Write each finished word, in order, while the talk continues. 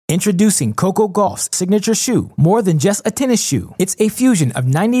Introducing Coco Gauff's signature shoe, more than just a tennis shoe. It's a fusion of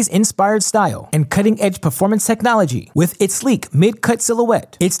 90s-inspired style and cutting-edge performance technology. With its sleek mid-cut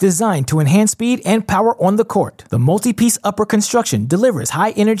silhouette, it's designed to enhance speed and power on the court. The multi-piece upper construction delivers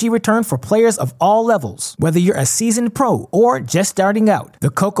high-energy return for players of all levels. Whether you're a seasoned pro or just starting out, the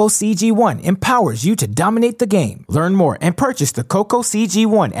Coco CG1 empowers you to dominate the game. Learn more and purchase the Coco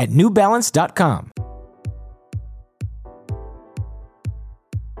CG1 at NewBalance.com.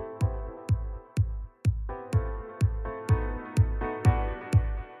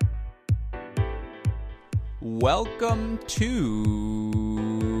 Welcome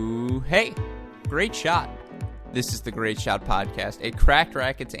to Great Shot. This is the Great Shot Podcast, a Cracked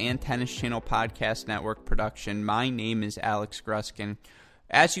Racquets and Tennis Channel podcast network production. My name is Alex Gruskin.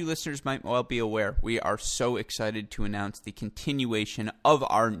 As you listeners might well be aware, we are so excited to announce the continuation of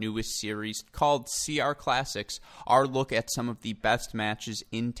our newest series called CR Classics, our look at some of the best matches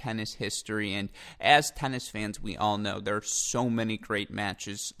in tennis history. And as tennis fans, we all know there are so many great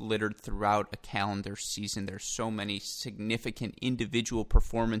matches littered throughout a calendar season. There's so many significant individual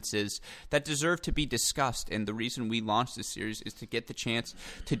performances that deserve to be discussed. And the reason we launched this series is to get the chance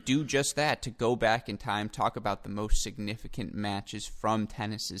to do just that, to go back in time, talk about the most significant matches from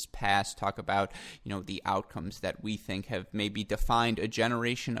tennis's past, talk about, the outcomes that we think have maybe defined a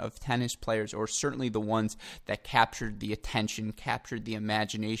generation of tennis players, or certainly the ones that captured the attention, captured the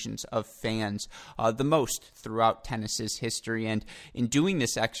imaginations of fans the most throughout tennis's history. And in doing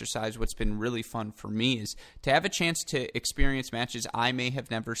this exercise, what's been really fun for me is to have a chance to experience matches I may have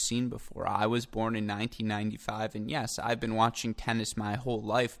never seen before. I was born in 1995, and yes, I've been watching tennis my whole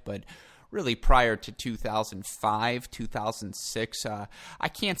life, but really prior to 2005, 2006, I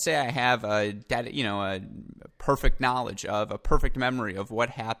can't say I have a perfect knowledge of, a perfect memory of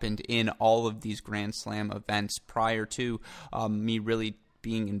what happened in all of these Grand Slam events prior to me really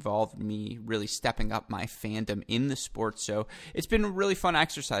being involved, me really stepping up my fandom in the sport. So it's been a really fun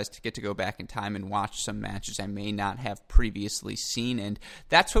exercise to get to go back in time and watch some matches I may not have previously seen. And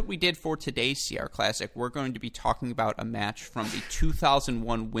that's what we did for today's CR Classic. We're going to be talking about a match from the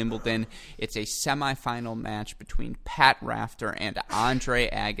 2001 Wimbledon. It's a semifinal match between Pat Rafter and Andre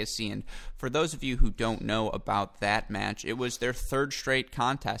Agassi. And for those of you who don't know about that match, it was their third straight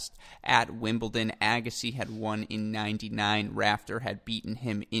contest at Wimbledon. Agassi had won in 99. Rafter had beaten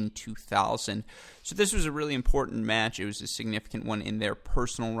him in 2000. So this was a really important match. It was a significant one in their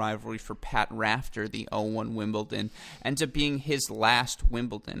personal rivalry. For Pat Rafter, the 0-1 Wimbledon ends up being his last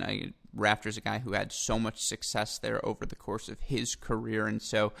Wimbledon. Rafter's a guy who had so much success there over the course of his career, and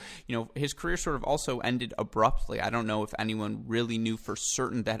so, his career sort of also ended abruptly. I don't know if anyone really knew for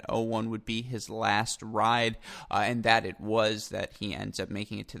certain that 0-1 would be his last ride, and that it was, that he ends up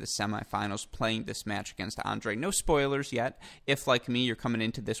making it to the semifinals, playing this match against Andre. No spoilers yet. If, like me, you're coming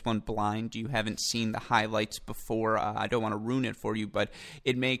into this one blind, you haven't seen the highlights before, I don't want to ruin it for you, but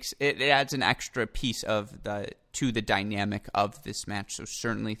it adds an extra piece to the dynamic of this match, so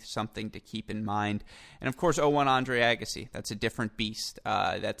certainly something to keep in mind. And of course, 0-1 Andre Agassi, that's a different beast.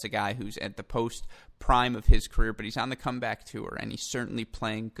 That's a guy who's at the post-prime of his career, but he's on the comeback tour, and he's certainly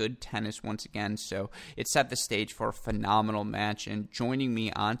playing good tennis once again, so it set the stage for a phenomenal match. And joining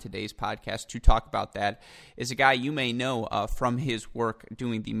me on today's podcast to talk about that is a guy you may know from his work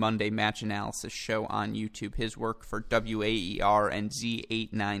doing the Monday Match Analysis show on YouTube, his work for WAER and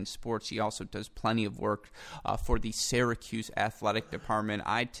Z89 Sports. He also does plenty of work for the Syracuse Athletic Department.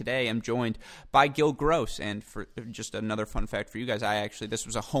 I today am joined by Gil Gross, and for just another fun fact for you guys, this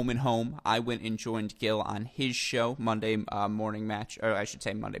was a home and home. I went and joined Gil on his show, Monday Match Analysis,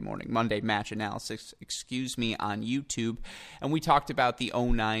 on YouTube, and we talked about the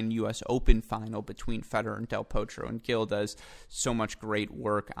 2009 U.S. Open final between Federer and Del Potro, and Gil does so much great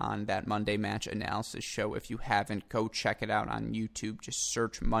work on that Monday Match Analysis show. If you haven't, go check it out on YouTube. Just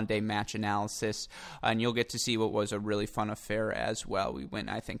search Monday Match Analysis, and you'll get to see what was a really fun affair as well. We went,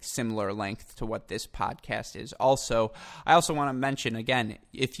 I think, similar length to what this podcast is. I also want to mention, again,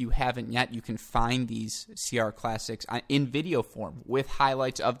 if you haven't yet, you can find these CR Classics in video form with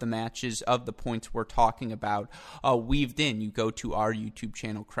highlights of the matches, of the points we're talking about, weaved in. You go to our YouTube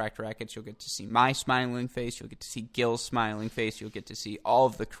channel, Cracked Racquets, you'll get to see my smiling face, you'll get to see Gil's smiling face, you'll get to see all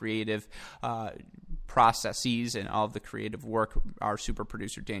of the creative processes and all of the creative work our super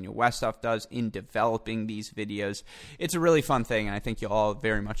producer Daniel Westoff does in developing these videos. It's a really fun thing, and I think you'll all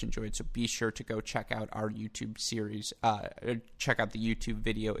very much enjoy it. So be sure to go check out our YouTube series, check out the YouTube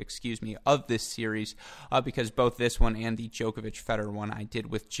video, of this series, because both this one and the Djokovic-Federer one I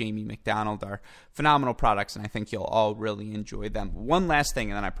did with Jamie McDonald are phenomenal products, and I think you'll all really enjoy them. One last thing,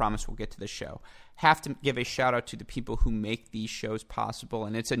 and then I promise we'll get to the show. Have to give a shout out to the people who make these shows possible,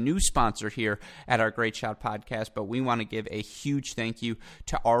 and it's a new sponsor here at our Great Shot podcast, but we want to give a huge thank you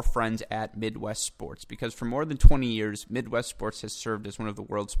to our friends at Midwest Sports, because for more than 20 years, Midwest Sports has served as one of the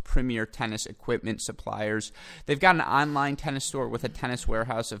world's premier tennis equipment suppliers. They've got an online tennis store with a tennis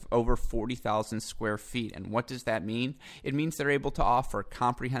warehouse of over 40,000 square feet, and what does that mean? It means they're able to offer a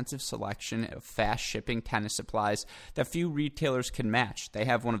comprehensive selection of fast shipping tennis supplies that few retailers can match. They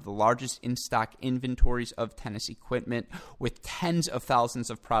have one of the largest in-stock inventories of tennis equipment, with tens of thousands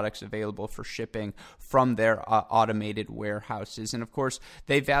of products available for shipping from their automated warehouses. And of course,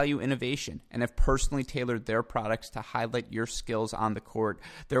 they value innovation and have personally tailored their products to highlight your skills on the court.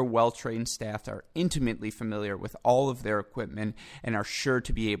 Their well-trained staff are intimately familiar with all of their equipment and are sure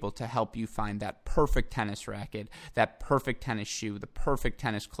to be able to help you find that perfect tennis racket, that perfect tennis shoe, the perfect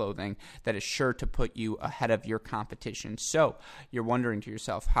tennis clothing that is sure to put you ahead of your competition. So you're wondering to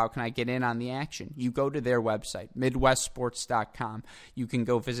yourself, how can I get in on the action? You go to their website, MidwestSports.com. You can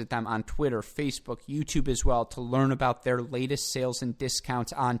go visit them on Twitter, Facebook, YouTube as well to learn about their latest sales and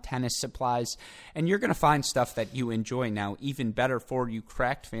discounts on tennis supplies. And you're going to find stuff that you enjoy now. Even better for you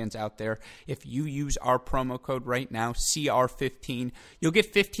Cracked fans out there, if you use our promo code right now, CR15, you'll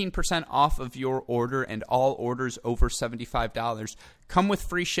get 15% off of your order, and all orders over $75 come with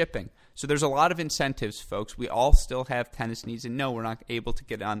free shipping. So there's a lot of incentives, folks. We all still have tennis needs, and no, we're not able to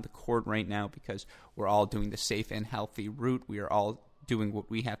get on the court right now because we're all doing the safe and healthy route. We are all doing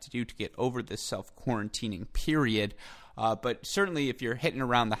what we have to do to get over this self-quarantining period. But certainly if you're hitting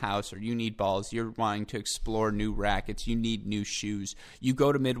around the house or you need balls, you're wanting to explore new rackets, you need new shoes, you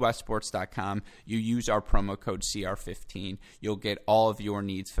go to MidwestSports.com, you use our promo code CR15, you'll get all of your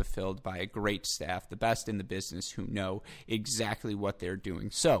needs fulfilled by a great staff, the best in the business who know exactly what they're doing.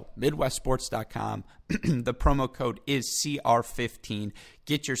 So, MidwestSports.com, the promo code is CR15.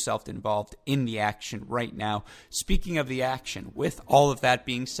 Get yourself involved in the action right now. Speaking of the action, with all of that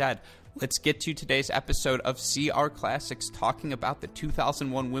being said, let's get to today's episode of CR Classics, talking about the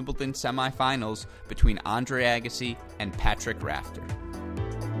 2001 Wimbledon semifinals between Andre Agassi and Patrick Rafter.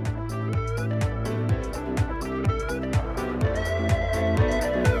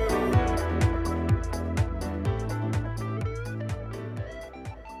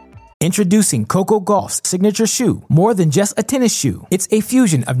 Introducing Coco Gauff's signature shoe, more than just a tennis shoe. It's a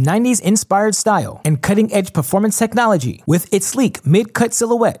fusion of 90s inspired style and cutting-edge performance technology with its sleek mid-cut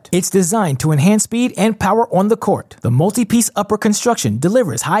silhouette. It's designed to enhance speed and power on the court. The multi-piece upper construction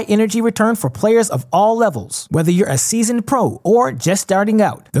delivers high energy return for players of all levels. Whether you're a seasoned pro or just starting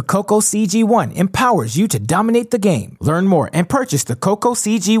out, the Coco CG1 empowers you to dominate the game. Learn more and purchase the Coco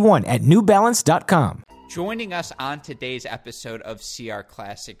CG1 at NewBalance.com. Joining us on today's episode of CR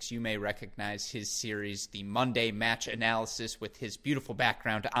Classics, you may recognize his series, The Monday Match Analysis, with his beautiful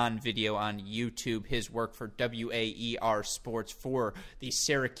background on video on YouTube, his work for WAER Sports for the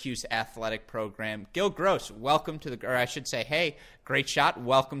Syracuse Athletic Program. Gil Gross, welcome to the, or I should say, hey, great shot.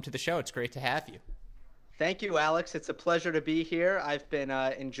 Welcome to the show. It's great to have you. Thank you, Alex. It's a pleasure to be here. I've been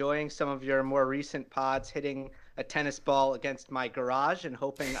enjoying some of your more recent pods, hitting a tennis ball against my garage and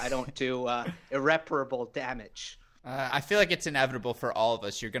hoping I don't do irreparable damage. I feel like it's inevitable for all of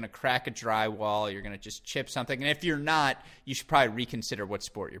us. You're going to crack a drywall. You're going to just chip something. And if you're not, you should probably reconsider what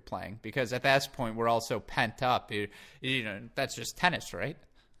sport you're playing, because at that point, we're all so pent up. You know, that's just tennis, right?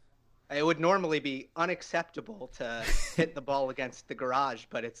 It would normally be unacceptable to hit the ball against the garage,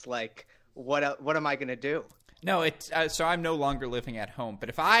 but it's like, what am I going to do? No, so I'm no longer living at home. But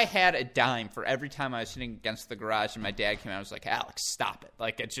if I had a dime for every time I was sitting against the garage and my dad came out, I was like, Alex, stop it.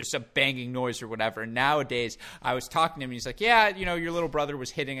 Like, it's just a banging noise or whatever. And nowadays, I was talking to him, and he's like, yeah, you know, your little brother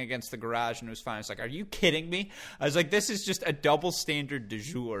was hitting against the garage and it was fine. I was like, are you kidding me? I was like, this is just a double standard du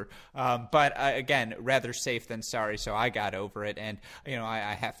jour. But again, rather safe than sorry. So I got over it. And, you know,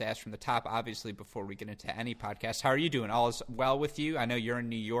 I have to ask from the top, obviously, before we get into any podcast, how are you doing? All is well with you? I know you're in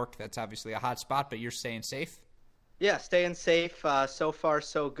New York. That's obviously a hot spot, but you're staying safe? Yeah, staying safe. So far,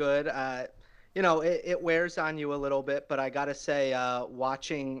 so good. You know, it wears on you a little bit, but I got to say,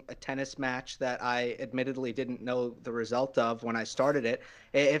 watching a tennis match that I admittedly didn't know the result of when I started it,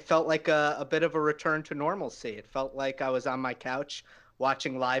 it felt like a bit of a return to normalcy. It felt like I was on my couch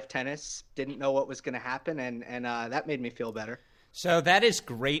watching live tennis, didn't know what was going to happen, and that made me feel better. So that is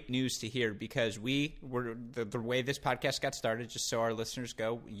great news to hear, because we were the way this podcast got started, just so our listeners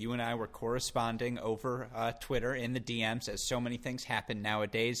go, you and I were corresponding over Twitter in the DMs, as so many things happen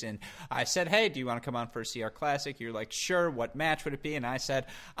nowadays. And I said, hey, do you want to come on for a CR Classic? You're like, sure. What match would it be? And I said,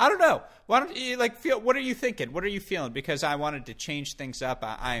 I don't know. Why don't you what are you thinking? What are you feeling? Because I wanted to change things up.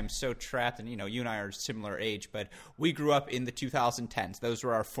 I am so trapped, and you and I are a similar age, but we grew up in the 2010s. Those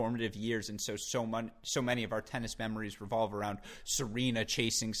were our formative years, and so many of our tennis memories revolve around Serena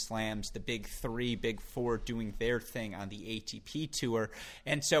chasing slams, the big three, big four doing their thing on the ATP tour.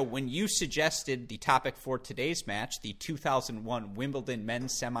 And so when you suggested the topic for today's match, the 2001 Wimbledon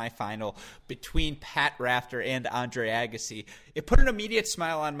men's semifinal between Pat Rafter and Andre Agassi, it put an immediate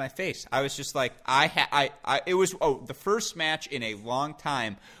smile on my face. I was just like, it was the first match in a long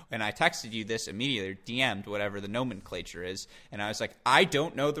time. And I texted you this immediately, or DM'd, whatever the nomenclature is. And I was like, I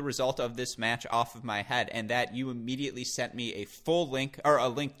don't know the result of this match off of my head. And that you immediately sent me a full link, or a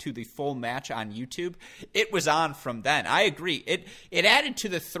link to the full match on YouTube. It was on from then. I agree. It added to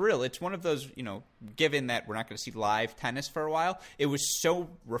the thrill. It's one of those, given that we're not going to see live tennis for a while, it was so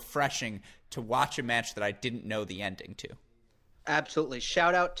refreshing to watch a match that I didn't know the ending to. Absolutely.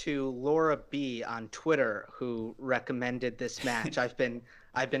 Shout out to Laura B on Twitter, who recommended this match. I've been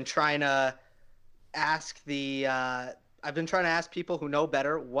trying to ask people who know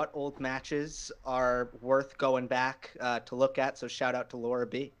better what old matches are worth going back to look at. So shout out to Laura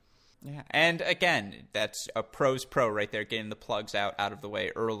B. Yeah, and again, that's a pro's pro right there, getting the plugs out of the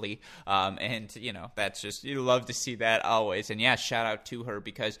way early. And, that's just, you love to see that always. And yeah, shout out to her,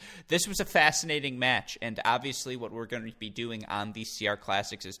 because this was a fascinating match. And obviously what we're going to be doing on these CR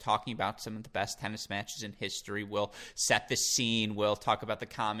Classics is talking about some of the best tennis matches in history. We'll set the scene. We'll talk about the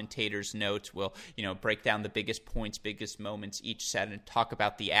commentators' notes. We'll, break down the biggest points, biggest moments each set, and talk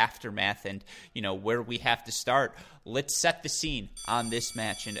about the aftermath and, where we have to start. Let's set the scene on this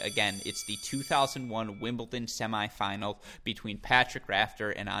match. And again, it's the 2001 Wimbledon semifinal between Patrick Rafter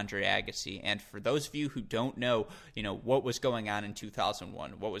and Andre Agassi. And for those of you who don't know, what was going on in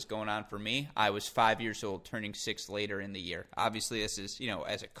 2001, what was going on for me, I was 5 years old, turning 6 later in the year. Obviously, this is,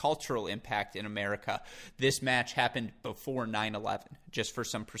 as a cultural impact in America, this match happened before 9/11, just for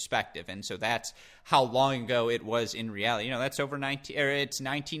some perspective. And so that's how long ago it was in reality. That's over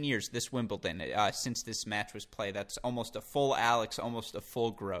 19 years, this Wimbledon, since this match was played. That's almost a full Alex, almost a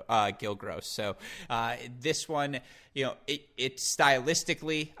full Gil Gross. So this one, it's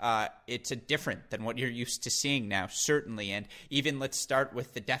stylistically, it's a different than what you're used to seeing now, certainly. And even let's start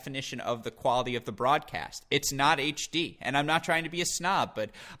with the definition of the quality of the broadcast. It's not HD. And I'm not trying to be a snob, but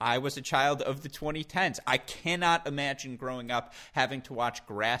I was a child of the 2010s. I cannot imagine growing up having to watch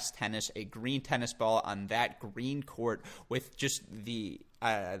grass tennis, a green tennis ball on that green court with just the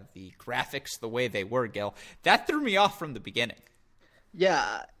graphics the way they were, Gil. That threw me off from the beginning.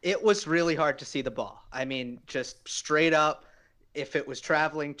 Yeah, it was really hard to see the ball. I mean, just straight up, if it was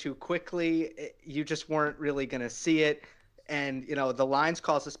traveling too quickly, you just weren't really going to see it. And, the lines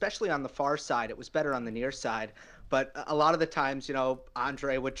calls, especially on the far side, it was better on the near side. But a lot of the times,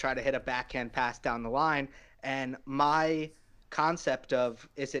 Andre would try to hit a backhand pass down the line. And my concept of,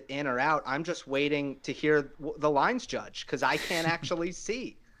 is it in or out, I'm just waiting to hear the lines judge, because I can't actually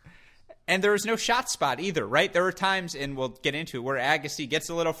see. And there was no shot spot either, right? There were times, and we'll get into it, where Agassi gets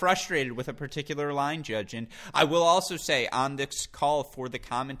a little frustrated with a particular line judge. And I will also say, on this call for the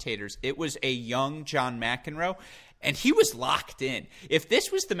commentators, it was a young John McEnroe, and he was locked in. If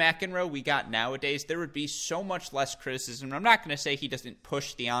this was the McEnroe we got nowadays, there would be so much less criticism. I'm not going to say he doesn't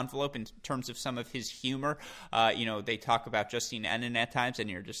push the envelope in terms of some of his humor. They talk about Justine Henin at times, and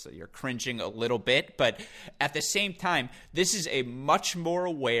you're cringing a little bit. But at the same time, this is a much more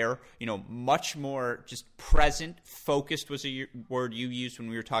aware, much more just present, focused was a word you used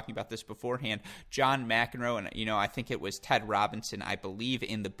when we were talking about this beforehand. John McEnroe, and I think it was Ted Robinson, I believe,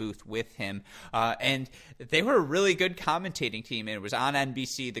 in the booth with him, and they were a really good commentating team, and it was on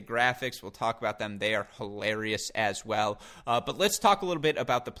NBC. The graphics, we'll talk about them. They are hilarious as well. But let's talk a little bit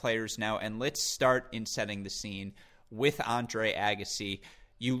about the players now, and let's start in setting the scene with Andre Agassi.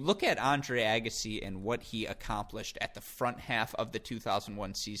 You look at Andre Agassi and what he accomplished at the front half of the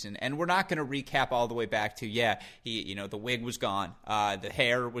 2001 season, and we're not going to recap all the way back to, the wig was gone, the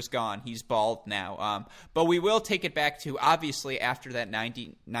hair was gone, he's bald now. But we will take it back to, obviously, after that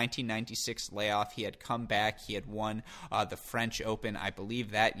 1996 layoff, he had come back, he had won the French Open, I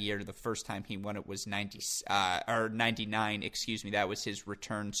believe that year. The first time he won it was 99, that was his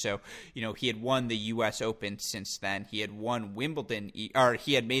return. So, he had won the U.S. Open since then. He had won Wimbledon, he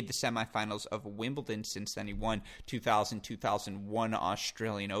he had made the semifinals of Wimbledon since then. He won 2000, 2001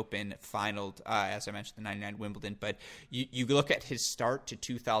 Australian Open, finaled, as I mentioned, the 99 Wimbledon. But you look at his start to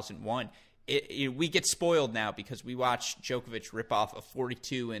 2001, we get spoiled now because we watched Djokovic rip off a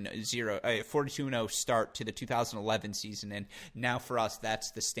 42-0 start to the 2011 season, and now for us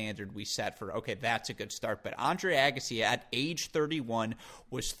that's the standard we set for, okay, that's a good start. But Andre Agassi at age 31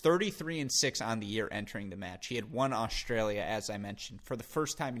 was 33-6 on the year entering the match. He had won Australia, as I mentioned. For the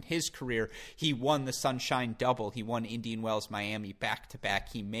first time in his career, he won the Sunshine Double. He won Indian Wells, Miami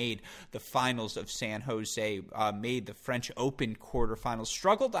back-to-back. He made the finals of San Jose, made the French Open quarterfinals,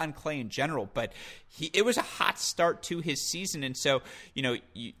 struggled on clay in general, but it was a hot start to his season. And so,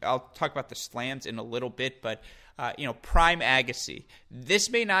 I'll talk about the slams in a little bit, but prime Agassi, this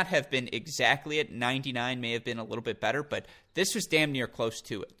may not have been exactly at 99, may have been a little bit better, but this was damn near close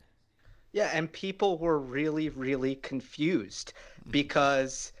to it. Yeah, and people were really, really confused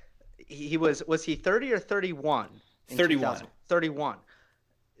because he was he 30 or 31? 31. 31.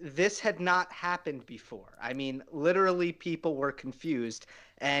 This had not happened before. I mean, literally people were confused,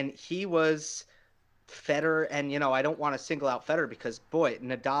 and he was Federer. And, I don't want to single out Federer because, boy,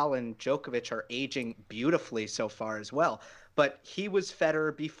 Nadal and Djokovic are aging beautifully so far as well. But he was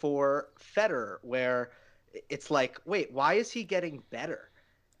Federer before Federer, where it's like, wait, why is he getting better?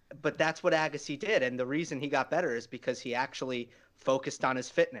 But that's what Agassi did. And the reason he got better is because he actually focused on his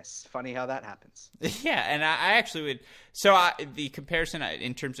fitness. Funny how that happens. Yeah, and I actually would. So the comparison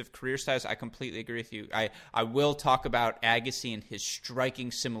in terms of career styles, I completely agree with you. I will talk about Agassi and his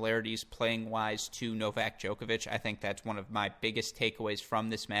striking similarities playing wise to Novak Djokovic. I think that's one of my biggest takeaways from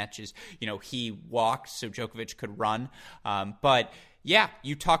this match is, he walked so Djokovic could run. But yeah,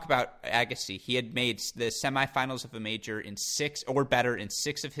 you talk about Agassi. He had made the semifinals of a major in 6 or better in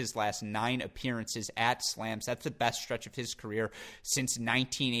 6 of his last 9 appearances at slams. That's the best stretch of his career since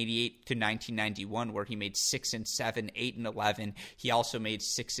 1988 to 1991, where he made 6 and 7, 8 and 11. He also made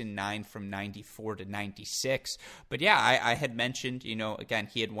 6 and 9 from 94 to 96. But yeah, I had mentioned, again,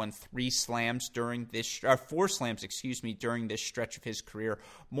 he had won 4 slams during this, during this stretch of his career.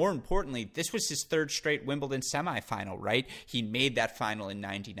 More importantly, this was his 3rd straight Wimbledon semifinal, right? He made that final in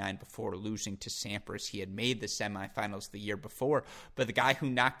 99 before losing to Sampras. He had made the semifinals the year before, but the guy who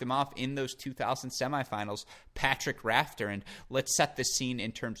knocked him off in those 2000 semifinals, Patrick Rafter. And let's set the scene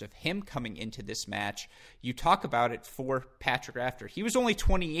in terms of him coming into this match. You talk about it for Patrick Rafter. He was only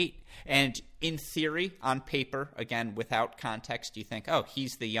 28, and in theory, on paper, again, without context, you think, oh,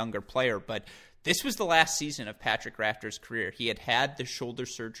 he's the younger player, but this was the last season of Patrick Rafter's career. He had the shoulder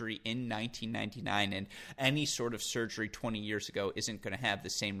surgery in 1999, and any sort of surgery 20 years ago isn't going to have the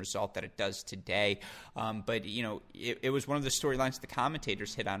same result that it does today. But, it was one of the storylines the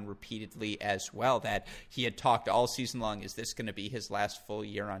commentators hit on repeatedly as well, that he had talked all season long, is this going to be his last full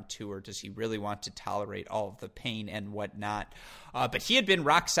year on tour? Does he really want to tolerate all of the pain and whatnot? But he had been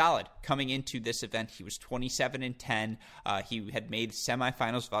rock solid coming into this event. He was 27 and 10. He had made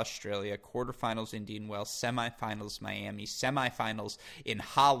semifinals of Australia, quarterfinals Indian Wells, semifinals Miami, semifinals in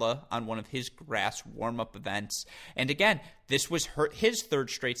Halle on one of his grass warm-up events. And again, this was his 3rd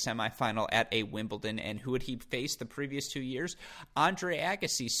straight semifinal at a Wimbledon. And who had he faced the previous 2 years? Andre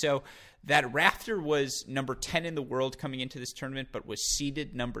Agassi. So that Rafter was number 10 in the world coming into this tournament, but was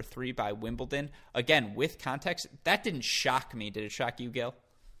seeded number 3 by Wimbledon. Again, with context, that didn't shock me. Did it shock you, Gail?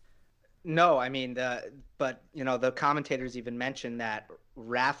 No, I mean, but the commentators even mentioned that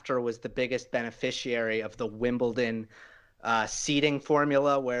Rafter was the biggest beneficiary of the Wimbledon seeding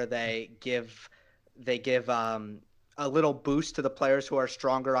formula, where they give a little boost to the players who are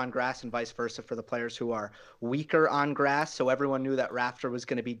stronger on grass and vice versa for the players who are weaker on grass. So everyone knew that Rafter was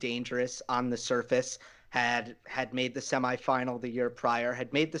going to be dangerous on the surface. Had made the semifinal the year prior,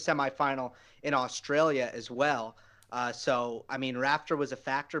 had made the semifinal in Australia as well. So, I mean, Rafter was a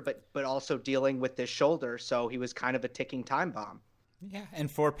factor, but also dealing with this shoulder, so he was kind of a ticking time bomb. Yeah, and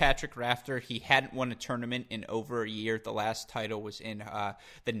for Patrick Rafter, he hadn't won a tournament in over a year. The last title was in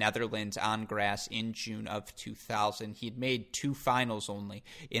the Netherlands on grass in June of 2000. He'd made 2 finals only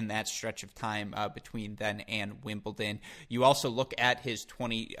in that stretch of time between then and Wimbledon. You also look at his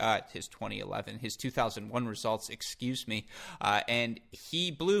 2001 results, and he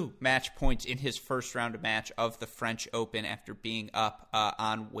blew match points in his first round of match of the French Open after being up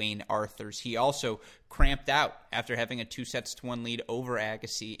on Wayne Arthurs. He also cramped out after having a 2-1 lead over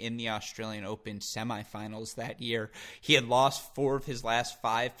Agassi in the Australian Open semifinals that year. He had lost 4 of his last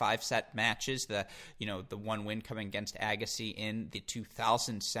 5-set matches, the one win coming against Agassi in the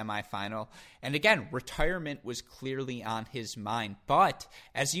 2000 semifinal. And again, retirement was clearly on his mind. But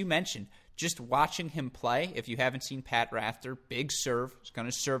as you mentioned, just watching him play, if you haven't seen Pat Rafter, big serve, he's going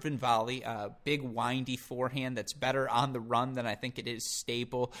to serve in volley, big windy forehand that's better on the run than I think it is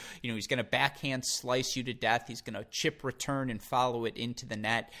stable. He's going to backhand slice you to death. He's going to chip return and follow it into the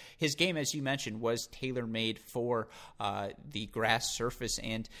net. His game, as you mentioned, was tailor-made for the grass surface.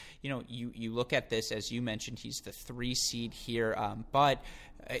 And, you look at this, as you mentioned, he's the 3 seed here, but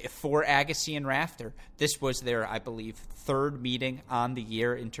for Agassi and Rafter, this was their, I believe, 3rd meeting on the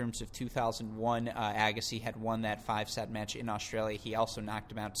year in terms of 2001. Agassi had won that 5-set match in Australia. He also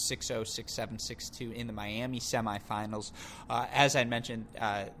knocked him out 6-0, 6-7, 6-2 in the Miami semifinals. As I mentioned,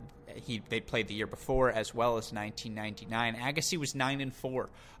 they played the year before as well as 1999. Agassi was 9-4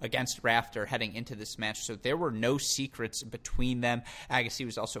 against Rafter heading into this match, so there were no secrets between them. Agassi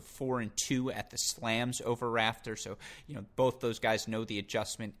was also 4-2 at the slams over Rafter, so both those guys know the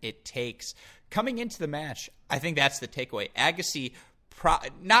adjustment it takes. Coming into the match, I think that's the takeaway. Agassi,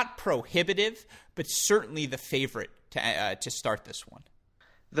 not prohibitive, but certainly the favorite to start this one.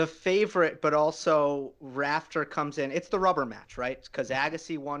 The favorite, but also Rafter comes in. It's the rubber match, right? Because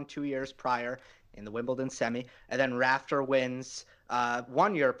Agassi won 2 years prior in the Wimbledon semi, and then Rafter wins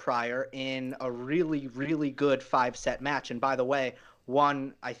 1 year prior in a really, really good 5-set match. And by the way, I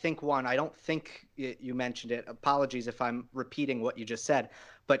don't think you mentioned it. Apologies if I'm repeating what you just said,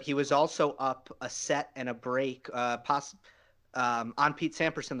 but he was also up a set and a break on Pete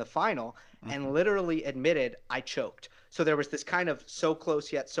Sampras in the final, and literally admitted, I choked. So there was this kind of so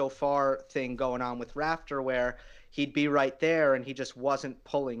close yet so far thing going on with Rafter where he'd be right there and he just wasn't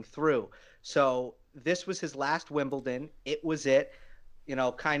pulling through. So this was his last Wimbledon. It was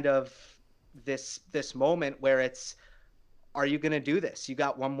kind of this moment where it's, are you going to do this? You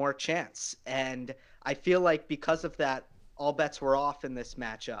got one more chance. And I feel like because of that, all bets were off in this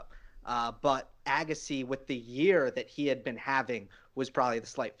matchup. But Agassi, with the year that he had been having, was probably the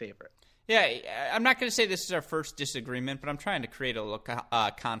slight favorite. Yeah, I'm not going to say this is our first disagreement, but I'm trying to create a little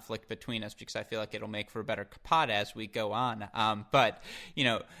conflict between us because I feel like it'll make for a better pod as we go on.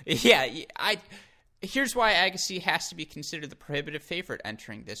 Here's why Agassi has to be considered the prohibitive favorite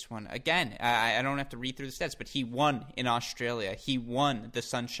entering this one. Again, I don't have to read through the stats, but he won in Australia. He won the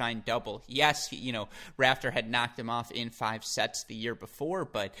Sunshine Double. Yes, Rafter had knocked him off in 5 sets the year before,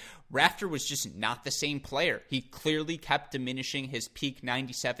 but Rafter was just not the same player. He clearly kept diminishing his peak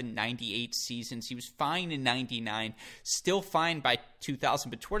 97, 98 seasons. He was fine in 99, still fine by 2000,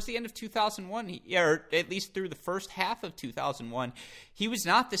 but towards the end of 2001, or at least through the first half of 2001, he was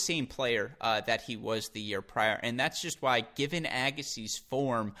not the same player that he was the year prior. And that's just why, given Agassi's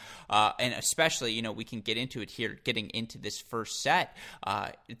form, and especially, we can get into it here, getting into this first set,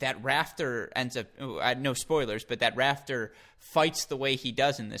 that Rafter ends up, no spoilers, but that Rafter fights the way he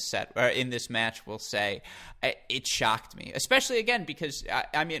does in this set, or in this match, we'll say, it shocked me. Especially, again, because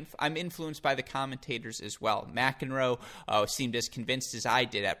I'm influenced by the commentators as well. McEnroe seemed as convinced as I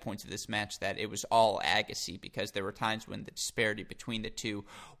did at points of this match that it was all Agassi, because there were times when the disparity between the two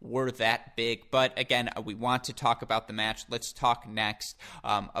were that big. But again, we want to talk about the match. Let's talk next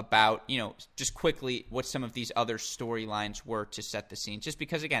about, just quickly what some of these other storylines were to set the scene. Just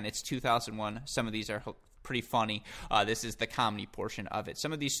because, again, it's 2001. Some of these are pretty funny. This is the comedy portion of it.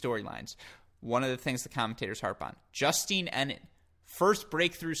 Some of these storylines. One of the things the commentators harp on. Justine Henin, first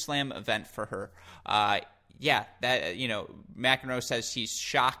breakthrough slam event for her. McEnroe says he's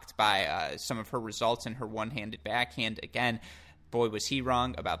shocked by some of her results in her one-handed backhand. Again, boy, was he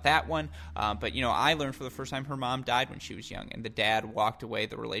wrong about that one. But I learned for the first time her mom died when she was young, and the dad walked away.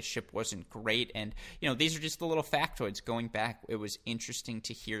 The relationship wasn't great. And, these are just the little factoids going back. It was interesting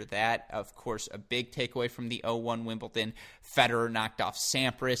to hear that. Of course, a big takeaway from the 01 Wimbledon, Federer knocked off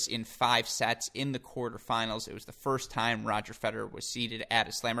Sampras in 5 sets in the quarterfinals. It was the first time Roger Federer was seeded at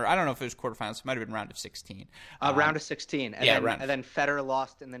a slammer. I don't know if it was quarterfinals. It might have been round of 16. Round of 16. And then Federer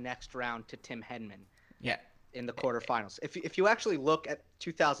lost in the next round to Tim Henman. Yeah. In the quarterfinals. If you actually look at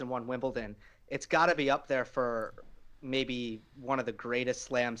 2001 Wimbledon, it's got to be up there for maybe one of the greatest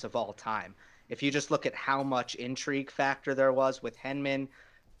slams of all time. If you just look at how much intrigue factor there was with Henman,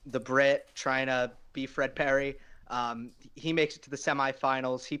 the Brit, trying to be Fred Perry. He makes it to the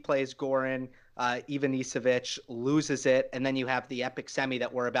semifinals. He plays Goran Ivanisevic, loses it, and then you have the epic semi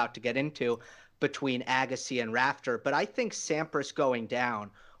that we're about to get into between Agassi and Rafter. But I think Sampras going down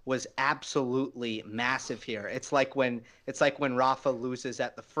was absolutely massive here. It's like when Rafa loses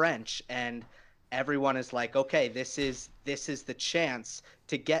at the French and everyone is like, okay, this is the chance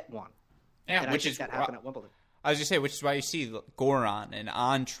to get one. Yeah, and which is that happened at Wimbledon. I was going to say, which is why you see Goran and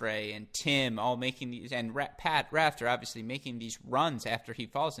Andre and Tim all making these, and Pat Rafter obviously making these runs after he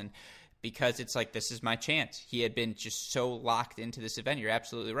falls. And because it's like, this is my chance. He had been just so locked into this event. You're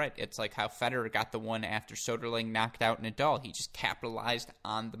absolutely right. It's like how Federer got the one after Soderling knocked out Nadal. He just capitalized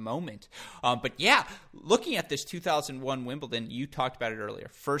on the moment. But yeah, looking at this 2001 Wimbledon, you talked about it earlier.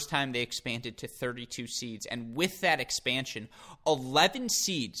 First time they expanded to 32 seeds. And with that expansion, 11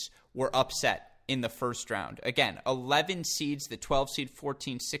 seeds were upset in the first round. Again, 11 seeds, the 12 seed,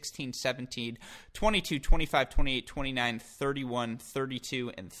 14, 16, 17, 22, 25, 28, 29, 31,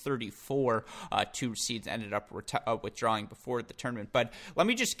 32, and 34. Two seeds ended up withdrawing before the tournament. But let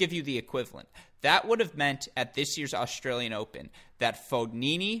me just give you the equivalent. That would have meant at this year's Australian Open that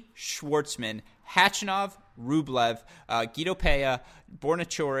Fognini, Schwartzman, Khachanov, Rublev, Guido Pella, Borna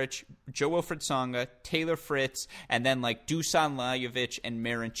Coric, Joe-Wilfried Tsonga, Taylor Fritz, and then like Dusan Lajovic and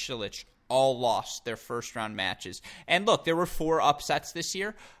Marin Cilic all lost their first round matches. And look, there were 4 upsets this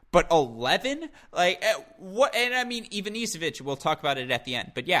year, but 11? Like, what? And I mean, Ivanisevic, we'll talk about it at the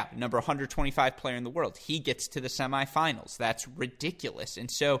end. But yeah, number 125 player in the world. He gets to the semifinals. That's ridiculous.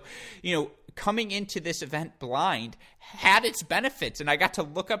 And so, coming into this event blind had its benefits. And I got to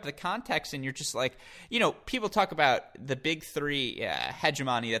look up the context, and you're just like, people talk about the big 3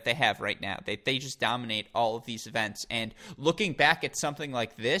 hegemony that they have right now. They just dominate all of these events. And looking back at something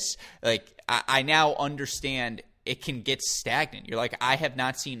like this, like I now understand it can get stagnant. You're like, I have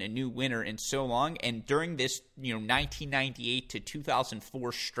not seen a new winner in so long. And during this, 1998 to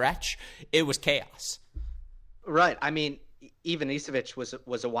 2004 stretch, it was chaos. Right. I mean, Ivanisevic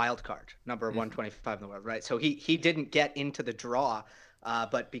was a wild card, number 125 in the world, right? So he didn't get into the draw,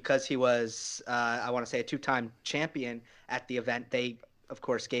 but because he was, I want to say, a 2-time champion at the event, they, of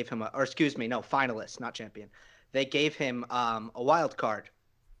course, gave him finalist, not champion. They gave him a wild card,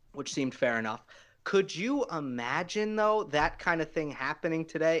 which seemed fair enough. Could you imagine, though, that kind of thing happening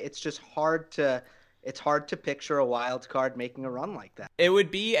today? It's just hard to picture a wild card making a run like that. It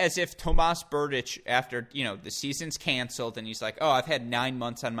would be as if Tomas Berdych, after, the season's canceled, and he's like, oh, I've had 9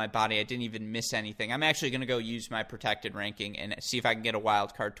 months on my body. I didn't even miss anything. I'm actually going to go use my protected ranking and see if I can get a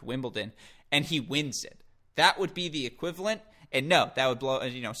wild card to Wimbledon. And he wins it. That would be the equivalent. And no, that would blow,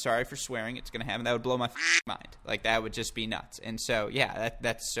 sorry for swearing, it's going to happen. That would blow my mind. Like, that would just be nuts. And so, yeah,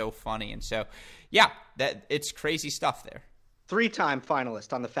 that's so funny. And so, yeah, it's crazy stuff there. 3-time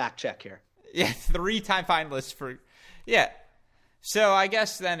finalist on the fact check here. Yeah, 3-time finalist yeah. So I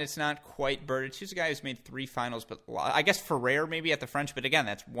guess then it's not quite Berdych. He's a guy who's made 3 finals, but I guess Ferrer maybe at the French, but again,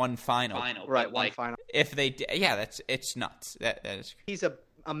 that's 1 final. Right, one final. If they, it's nuts. That is. He's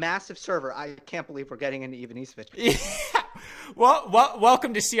a massive server. I can't believe we're getting into Ivanisevic. Yeah. Well,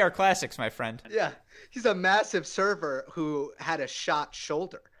 welcome to CR Classics, my friend. Yeah, he's a massive server who had a shot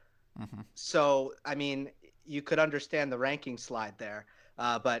shoulder. Mm-hmm. So, I mean, you could understand the ranking slide there,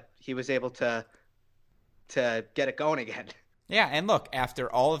 but he was able to get it going again. Yeah, and look, after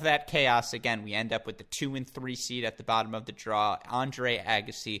all of that chaos, again, we end up with the 2 and 3 seed at the bottom of the draw. Andre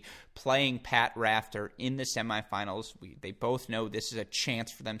Agassi playing Pat Rafter in the semifinals. They both know this is a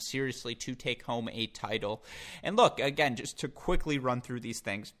chance for them seriously to take home a title. And look, again, just to quickly run through these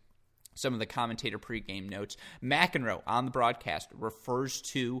things, some of the commentator pregame notes. McEnroe on the broadcast refers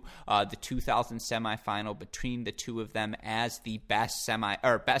to the 2000 semifinal between the two of them as the best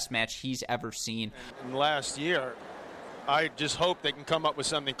match he's ever seen. And last year, I just hope they can come up with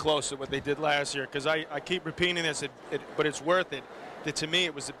something close to what they did last year, because I keep repeating this, but it's worth it. That to me,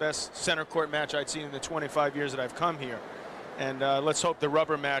 it was the best center court match I'd seen in the 25 years that I've come here. And let's hope the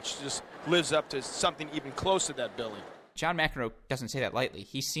rubber match just lives up to something even close to that billing. John McEnroe doesn't say that lightly.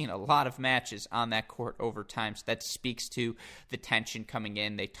 He's seen a lot of matches on that court over time, so that speaks to the tension coming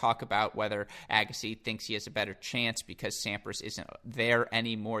in. They talk about whether Agassi thinks he has a better chance because Sampras isn't there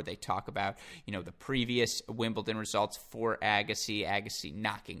anymore. They talk about, the previous Wimbledon results for Agassi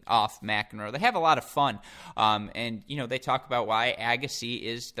knocking off McEnroe. They have a lot of fun, and they talk about why Agassi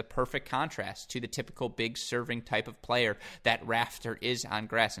is the perfect contrast to the typical big serving type of player that Rafter is on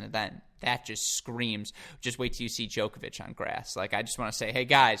grass, and then that just screams, just wait till you see Djokovic on grass. Like, I just want to say, hey,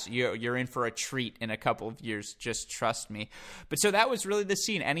 guys, you're in for a treat in a couple of years. Just trust me. But so that was really the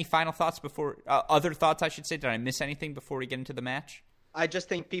scene. Any final thoughts before other thoughts, I should say? Did I miss anything before we get into the match? I just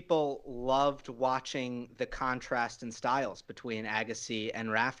think people loved watching the contrast in styles between Agassi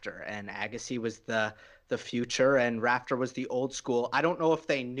and Rafter. And Agassi was the future, and Rafter was the old school. I don't know if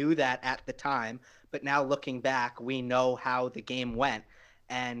they knew that at the time, but now looking back, we know how the game went.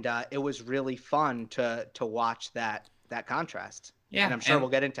 And it was really fun to watch that contrast. Yeah, and I'm sure we'll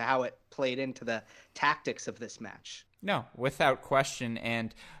get into how it played into the tactics of this match. No, without question.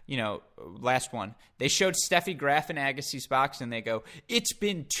 And, last one. They showed Steffi Graf in Agassi's box, and they go, it's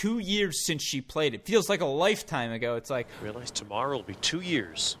been 2 years since she played. It feels like a lifetime ago. It's like, I realize tomorrow will be 2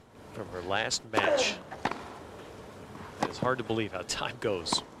 years. from her last match. It's hard to believe how time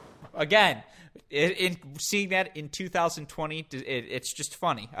goes. Again, in seeing that in 2020, it's just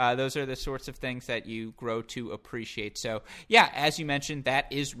funny. Those are the sorts of things that you grow to appreciate. So, yeah, as you mentioned,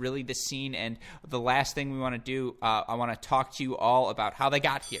 that is really the scene. And the last thing we want to do, I want to talk to you all about how they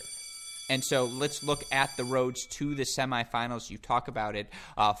got here. And so let's look at the roads to the semifinals. You talk about it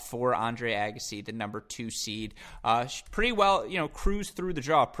for Andre Agassi, the number 2 seed. Pretty well, cruised through the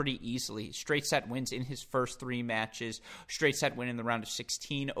draw pretty easily. Straight set wins in his first 3 matches. Straight set win in the round of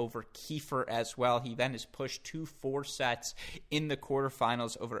 16 over Kiefer as well. He then is pushed to 4 sets in the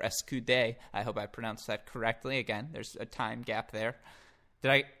quarterfinals over Escudé. I hope I pronounced that correctly. Again, there's a time gap there.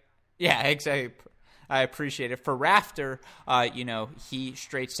 Did I? Yeah, exactly. I appreciate it. For Rafter, he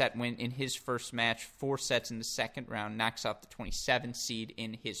straight set win in his first match, 4 sets in the second round, knocks out the 27 seed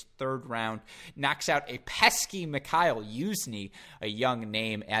in his third round, knocks out a pesky Mikhail Yuzny, a young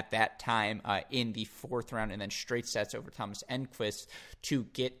name at that time, in the 4th round, and then straight sets over Thomas Enquist to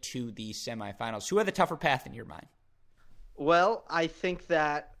get to the semifinals. Who had the tougher path in your mind? Well, I think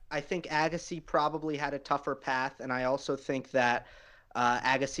Agassi probably had a tougher path, and I also think that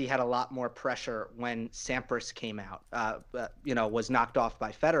Agassi had a lot more pressure when Sampras came out, was knocked off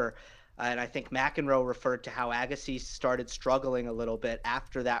by Federer. And I think McEnroe referred to how Agassi started struggling a little bit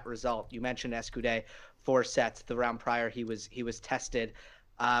after that result. You mentioned Escudé, 4 sets. The round prior, he was tested.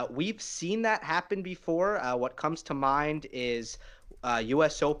 We've seen that happen before. What comes to mind is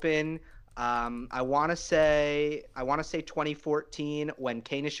U.S. Open. I want to say 2014 when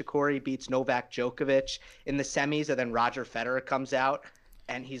Kei Nishikori beats Novak Djokovic in the semis, and then Roger Federer comes out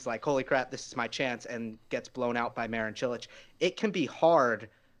and he's like, holy crap, this is my chance, and gets blown out by Marin Cilic. It can be hard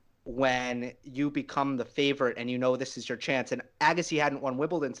when you become the favorite and this is your chance. And Agassi hadn't won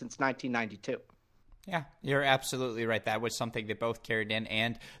Wimbledon since 1992. Yeah, you're absolutely right. That was something that both carried in,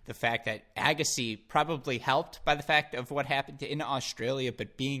 and the fact that Agassi probably helped by the fact of what happened in Australia,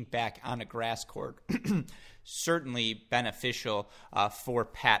 but being back on a grass court certainly beneficial for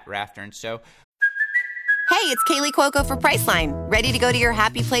Pat Rafter. And so, Hey, it's Kaylee Cuoco for Priceline. Ready to go to your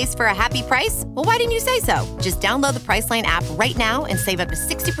happy place for a happy price? Well, why didn't you say so? Just download the Priceline app right now and save up to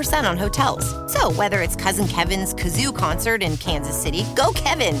 60% on hotels. So whether it's Cousin Kevin's Kazoo Concert in Kansas City, go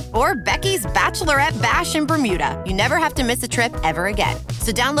Kevin, or Becky's Bachelorette Bash in Bermuda, you never have to miss a trip ever again.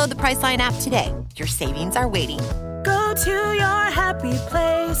 So download the Priceline app today. Your savings are waiting. Go to your happy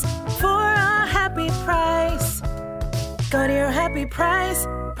place for a happy price. Go to your happy price,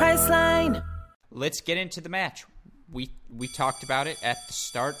 Priceline. let's get into the match. We talked about it at the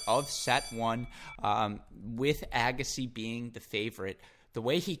start of set one, with Agassi being the favorite. The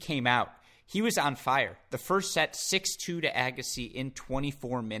way he came out, he was on fire. The first set, 6-2 to Agassi in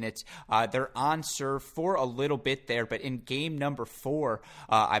 24 minutes. They're on serve for a little bit there, but in game number 4,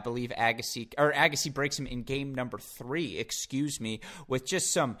 I believe Agassi breaks him in game number 3, with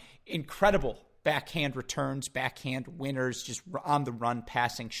just some incredible backhand returns, backhand winners, just on the run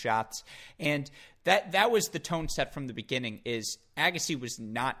passing shots. And that was the tone set from the beginning, is Agassi was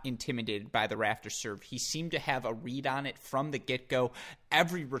not intimidated by the Rafter serve. He seemed to have a read on it from the get-go.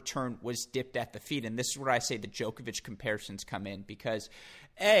 Every return was dipped at the feet. And this is where I say the Djokovic comparisons come in, because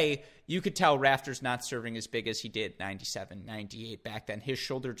A, you could tell Rafter's not serving as big as he did 97, 98 back then. His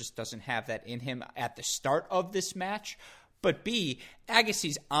shoulder just doesn't have that in him at the start of this match. But B,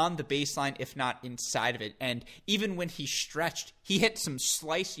 Agassi's on the baseline, if not inside of it. And even when he stretched, he hit some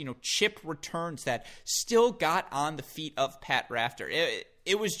slice, chip returns that still got on the feet of Pat Rafter.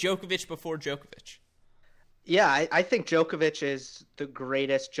 It was Djokovic before Djokovic. Yeah, I think Djokovic is the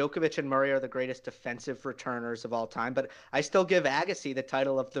greatest. Djokovic and Murray are the greatest defensive returners of all time. But I still give Agassi the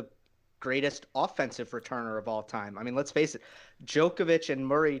title of the greatest offensive returner of all time. I mean, let's face it, Djokovic and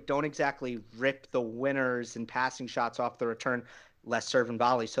Murray don't exactly rip the winners and passing shots off the return, less serve and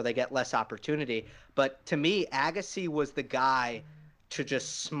volley, so they get less opportunity. But to me, Agassi was the guy to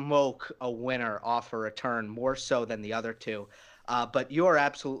just smoke a winner off a return more so than the other two. But you're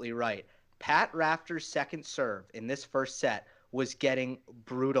absolutely right. Pat Rafter's second serve in this first set was getting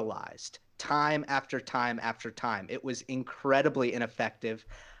brutalized time after time after time. It was incredibly ineffective.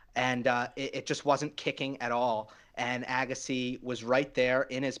 And it just wasn't kicking at all. And Agassi was right there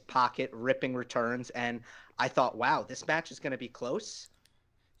in his pocket, ripping returns. And I thought, wow, this match is going to be close.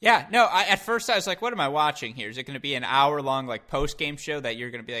 Yeah, no, at first I was like, what am I watching here? Is it going to be an hour-long like post-game show that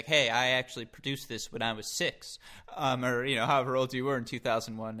you're going to be like, hey, I actually produced this when I was 6, or, however old you were in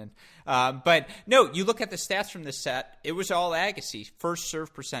 2001. But no, you look at the stats from this set, it was all Agassi. First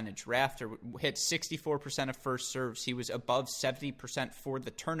serve percentage, Rafter hit 64% of first serves. He was above 70% for the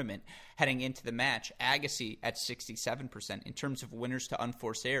tournament heading into the match. Agassi at 67%. In terms of winners to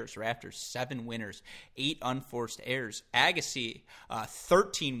unforced errors, Rafter 7 winners, 8 unforced errors. Agassi,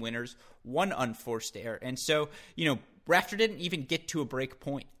 13 winners, 1 unforced error. And so, Rafter didn't even get to a break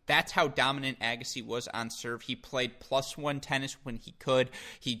point. That's how dominant Agassi was on serve. He played +1 tennis when he could.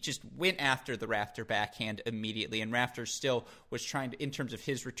 He just went after the Rafter backhand immediately, and Rafter still was trying to, in terms of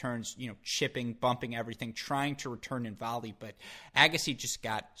his returns, chipping, bumping everything, trying to return in volley. But Agassi just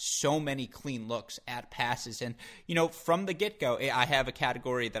got so many clean looks at passes. And, from the get-go, I have a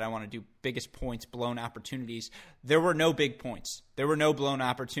category that I want to do: biggest points, blown opportunities. There were no big points. There were no blown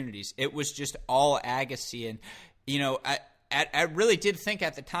opportunities. It was just all Agassi. And, I really did think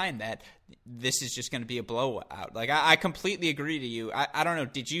at the time that this is just going to be a blowout. Like, I completely agree to you. I don't know.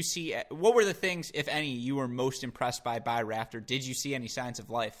 Did you see – what were the things, if any, you were most impressed by Rafter? Did you see any signs of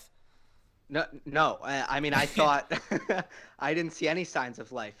life? No. I thought – I didn't see any signs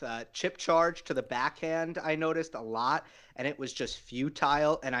of life. Chip charge to the backhand I noticed a lot, and it was just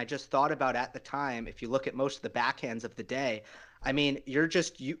futile. And I just thought about at the time, if you look at most of the backhands of the day,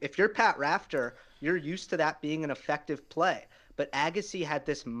 if you're Pat Rafter, you're used to that being an effective play. But Agassi had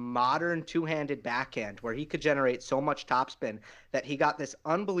this modern two-handed backhand where he could generate so much topspin that he got this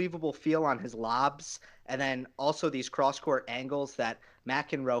unbelievable feel on his lobs, and then also these cross-court angles that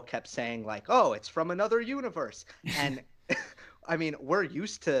McEnroe kept saying, like, oh, it's from another universe. And, we're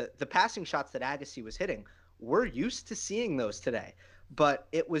used to the passing shots that Agassi was hitting. We're used to seeing those today. But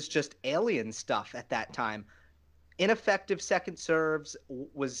it was just alien stuff at that time. Ineffective second serves,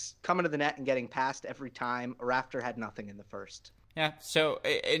 was coming to the net and getting passed every time. Rafter had nothing in the first. Yeah, so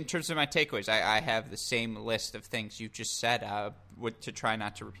in terms of my takeaways, I have the same list of things you just said, to try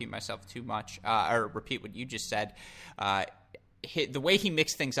not to repeat myself too much, or repeat what you just said. The way he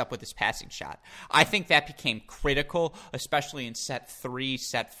mixed things up with his passing shot, I think that became critical, especially in set 3,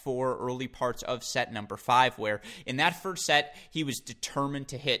 set 4, early parts of set number 5, where in that first set, he was determined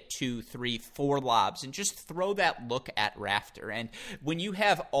to hit 2, 3, 4 lobs and just throw that look at Rafter. And when you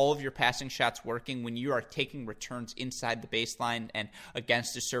have all of your passing shots working, when you are taking returns inside the baseline and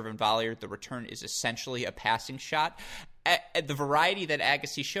against a serve and volleyer, the return is essentially a passing shot. The variety that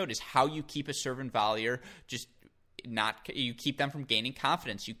Agassi showed is how you keep a serve and volleyer you keep them from gaining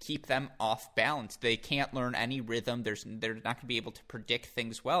confidence. You keep them off balance. They can't learn any rhythm. They're not going to be able to predict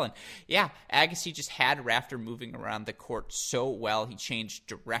things well. And yeah, Agassi just had Rafter moving around the court so well. He changed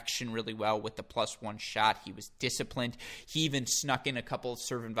direction really well with the +1 shot. He was disciplined. He even snuck in a couple of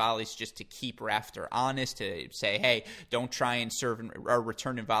serve and volleys just to keep Rafter honest, to say, hey, don't try and serve or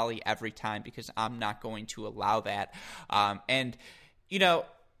return and volley every time, because I'm not going to allow that.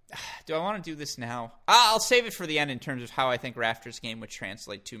 Do I want to do this now? I'll save it for the end in terms of how I think Rafter's game would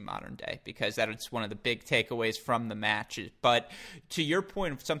translate to modern day, because that is one of the big takeaways from the match. But to your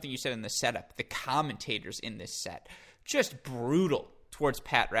point of something you said in the setup, the commentators in this set, just brutal towards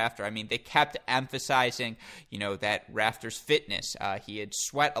Pat Rafter. They kept emphasizing, that Rafter's fitness. He had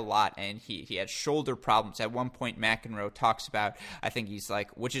sweat a lot, and he had shoulder problems. At one point, McEnroe talks about, I think he's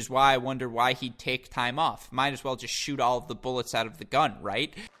like, which is why I wonder why he'd take time off. Might as well just shoot all of the bullets out of the gun,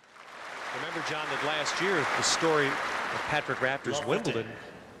 right? Remember, John, that last year the story of Patrick Rafter's Wimbledon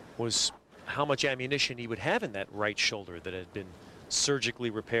was how much ammunition he would have in that right shoulder that had been surgically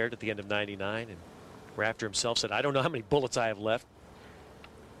repaired at the end of '99. And Rafter himself said, I don't know how many bullets I have left.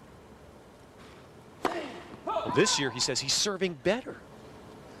 Well, this year, he says he's serving better,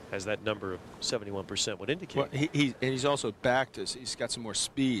 as that number of 71% would indicate. Well, he's also backed us. He's got some more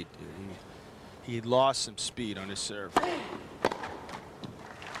speed. He lost some speed on his serve.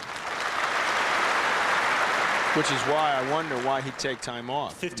 Which is why I wonder why he'd take time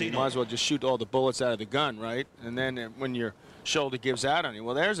off. You might as well just shoot all the bullets out of the gun, right? And then when your shoulder gives out on you,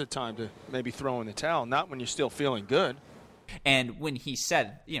 well, there's a time to maybe throw in the towel, not when you're still feeling good. And when he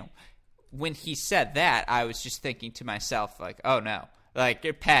said, that, I was just thinking to myself, like, oh, no.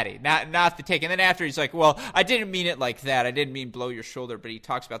 Like, Patty, not the take. And then after, he's like, well, I didn't mean it like that. I didn't mean blow your shoulder. But he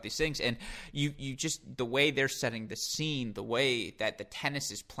talks about these things. And you just, the way they're setting the scene, the way that the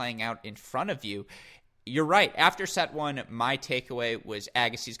tennis is playing out in front of you, you're right. After set 1, my takeaway was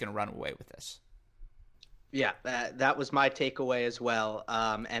Agassi's going to run away with this. Yeah, that was my takeaway as well.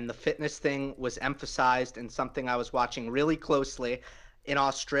 And the fitness thing was emphasized in something I was watching really closely. In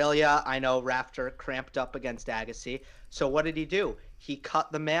Australia, I know Rafter cramped up against Agassi. So what did he do? he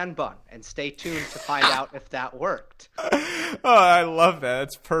cut the man bun, and stay tuned to find out if that worked. Oh, I love that.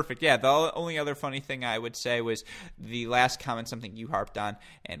 That's perfect. Yeah, the only other funny thing I would say was the last comment, something you harped on,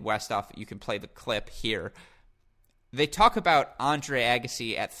 and Westhoff, you can play the clip here. They talk about Andre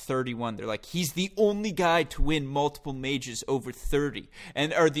Agassi at 31. They're like, he's the only guy to win multiple majors over 30.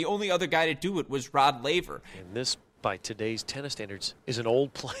 Or the only other guy to do it was Rod Laver. And this, by today's tennis standards, is an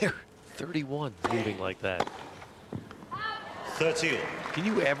old player. 31 moving like that. 13. Can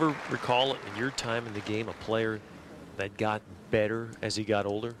you ever recall in your time in the game a player that got better as he got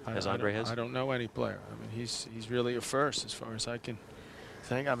older, as Andre has? I don't know any player. I mean, he's really a first as far as I can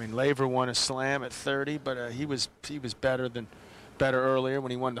think. I mean, Laver won a slam at 30, but he was better earlier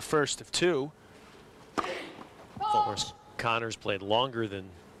when he won the first of 2. Of course, Connors played longer than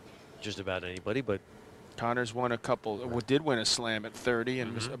just about anybody, but Connors won did win a slam at 30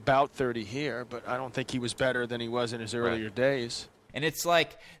 and was about 30 here, but I don't think he was better than he was in his earlier days. And it's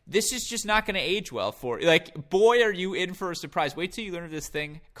like, this is just not going to age well for you. Like, boy, are you in for a surprise. Wait till you learn this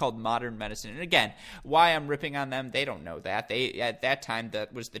thing called modern medicine. And again, why I'm ripping on them, they don't know that. At that time,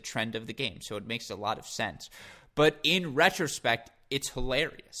 that was the trend of the game, so it makes a lot of sense. But in retrospect, it's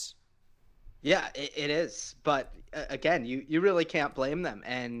hilarious. Yeah, it is. But again, you really can't blame them.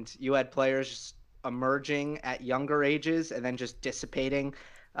 And you had players emerging at younger ages and then just dissipating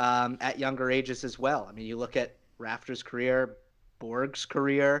at younger ages as well. I mean, you look at Rafter's career, Borg's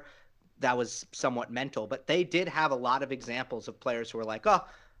career, that was somewhat mental, but they did have a lot of examples of players who were like, oh,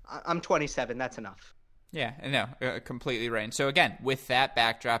 I'm 27, that's enough. Yeah, no, completely right. And so again, with that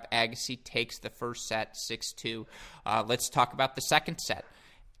backdrop, Agassi takes the first set 6-2. Let's talk about the second set.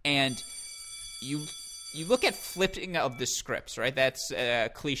 And you look at flipping of the scripts, right? That's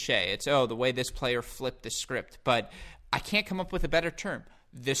cliche. It's, the way this player flipped the script. But I can't come up with a better term.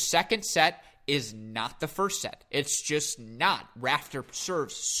 The second set is not the first set. It's just not. Rafter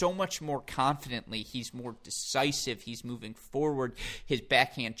serves so much more confidently. He's more decisive. He's moving forward. His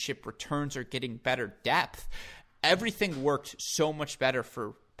backhand chip returns are getting better depth. Everything worked so much better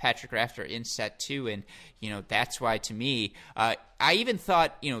for Patrick Rafter in set 2, and that's why, to me, I even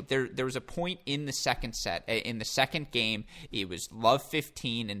thought there was a point in the second set, in the second game, it was love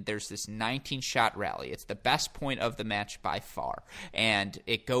 15, and there's this 19-shot rally. It's the best point of the match by far, and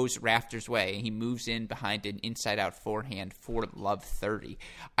it goes Rafter's way, and he moves in behind an inside-out forehand for love 30.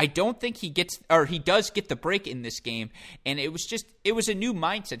 I don't think he does get the break in this game, and it was a new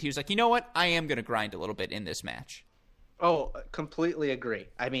mindset. He was like, you know what, I am going to grind a little bit in this match. Oh, completely agree.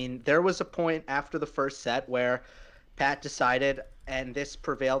 I mean, there was a point after the first set where Pat decided, and this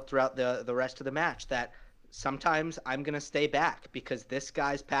prevailed throughout the rest of the match, that sometimes I'm going to stay back because this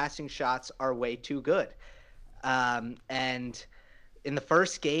guy's passing shots are way too good. And in the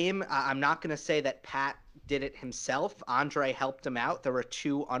first game, I'm not going to say that Pat did it himself. Andre helped him out. There were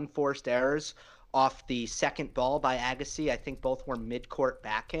 2 unforced errors off the second ball by Agassi. I think both were mid-court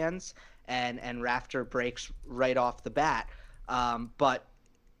backhands. And Rafter breaks right off the bat. But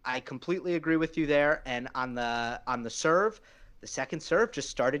I completely agree with you there. And on the serve, the second serve just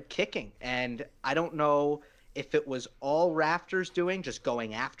started kicking. And I don't know if it was all Rafter's doing, just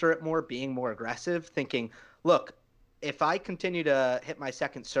going after it more, being more aggressive, thinking, look, if I continue to hit my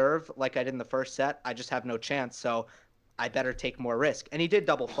second serve like I did in the first set, I just have no chance. So I better take more risk. And he did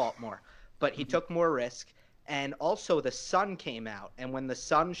double fault more, but he took more risk. And also the sun came out, and when the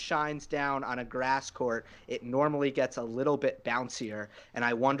sun shines down on a grass court, it normally gets a little bit bouncier, and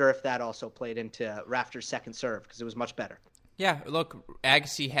I wonder if that also played into Rafter's second serve because it was much better. Yeah, look,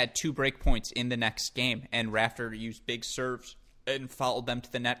 Agassi had 2 break points in the next game, and Rafter used big serves and followed them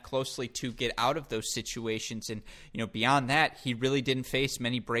to the net closely to get out of those situations. And, beyond that, he really didn't face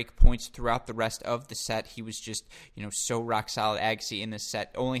many break points throughout the rest of the set. He was just, so rock solid. Agassi in this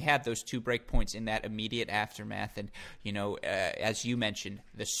set only had those 2 break points in that immediate aftermath. And, as you mentioned,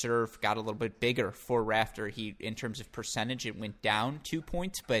 the serve got a little bit bigger for Rafter. In terms of percentage, it went down 2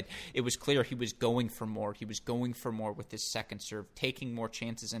 points, but it was clear he was going for more. He was going for more with his second serve, taking more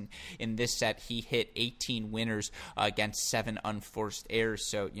chances. And in this set, he hit 18 winners against 7 unforced errors,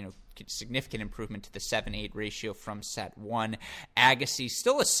 so significant improvement to the 7-8 ratio from set 1. Agassi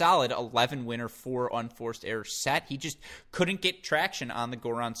still a solid 11 winner, 4 unforced error set. He just couldn't get traction on the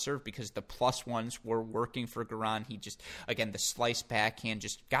Goran serve because the +1s were working for Goran. He just, again, the slice backhand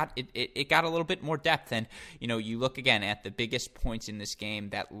just got it got a little bit more depth. And you look again at the biggest points in this game,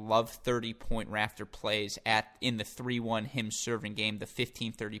 that love 30 point Rafter plays in the 3-1 him serving game, the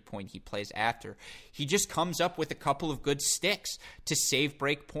 15-30 point he plays after. He just comes up with a couple of good sticks to save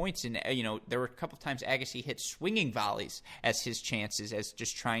break points. points. And, there were a couple of times Agassi hit swinging volleys as his chances, as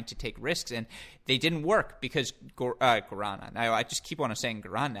just trying to take risks. And they didn't work because Goran, I just keep on saying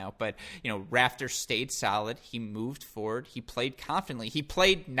Goran now, but, Rafter stayed solid. He moved forward. He played confidently. He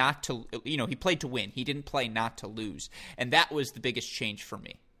played he played to win. He didn't play not to lose. And that was the biggest change for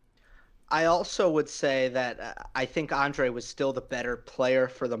me. I also would say that I think Andre was still the better player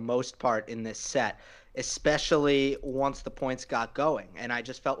for the most part in this set, especially once the points got going. And I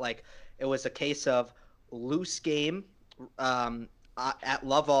just felt like it was a case of loose game at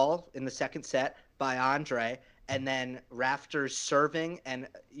love all in the second set by Andre, and then Rafter's serving, and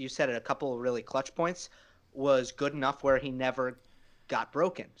you said it, a couple of really clutch points, was good enough where he never got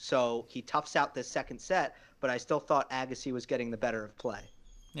broken. So he toughs out this second set, but I still thought Agassi was getting the better of play.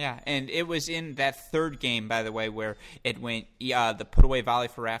 Yeah, and it was in that third game, by the way, where it went the put-away volley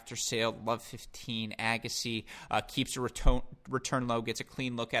for Rafter sailed, love 15. Agassi keeps a return low, gets a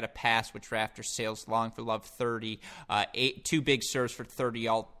clean look at a pass, which Rafter sails long for love 30. 2 big serves for 30,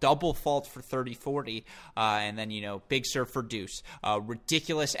 all double faults for 30-40, and then, big serve for deuce.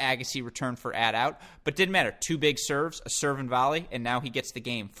 Ridiculous Agassi return for out, but didn't matter. 2 big serves, a serve and volley, and now he gets the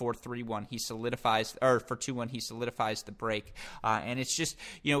game 4-3-1. He solidifies, or for 2-1, he solidifies the break, and it's just,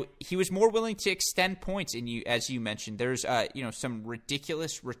 he was more willing to extend points. And as you mentioned, there's, some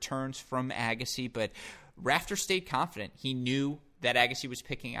ridiculous returns from Agassi, but Rafter stayed confident. He knew that Agassi was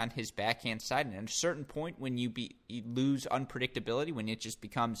picking on his backhand side. And at a certain point, when you lose unpredictability, when it just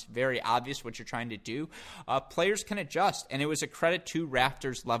becomes very obvious what you're trying to do, players can adjust. And it was a credit to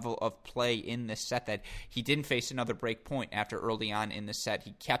Rafter's level of play in this set that he didn't face another break point after early on in the set.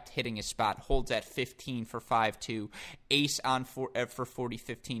 He kept hitting his spot, holds at 15 for 5-2, ace on for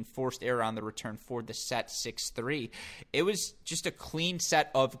 40-15, forced error on the return for the set 6-3. It was just a clean set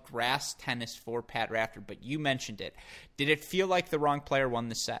of grass tennis for Pat Rafter, but you mentioned it. Did it feel like the wrong player won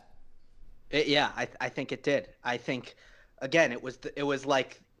the set? I think it did. I think, again, it was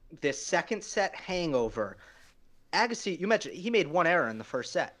like this second set hangover. Agassi, you mentioned, he made 1 error in the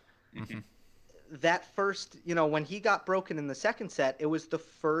first set. Mm-hmm. That first, when he got broken in the second set, it was the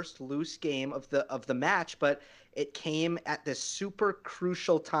first loose game of the match, but it came at this super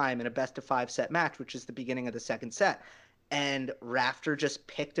crucial time in a best-of-5 set match, which is the beginning of the second set. And Rafter just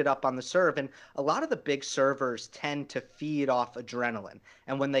picked it up on the serve. And a lot of the big servers tend to feed off adrenaline.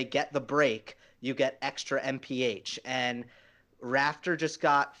 And when they get the break, you get extra MPH. And Rafter just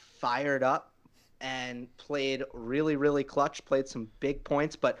got fired up and played really, really clutch, played some big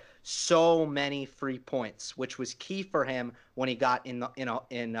points, but so many free points, which was key for him when he got in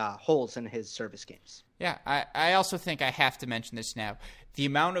holes in his service games. Yeah, I also think I have to mention this now. The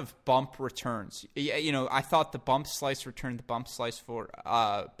amount of bump returns. I thought the bump slice return, the bump slice for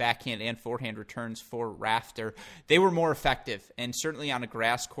backhand and forehand returns for Rafter, they were more effective. And certainly on a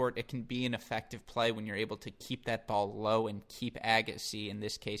grass court, it can be an effective play when you're able to keep that ball low and keep Agassi, in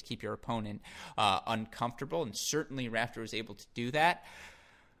this case, keep your opponent uncomfortable. And certainly Rafter was able to do that.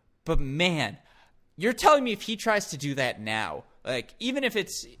 But man, you're telling me if he tries to do that now, like even if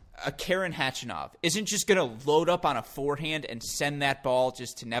it's a Karen Khachanov, isn't just going to load up on a forehand and send that ball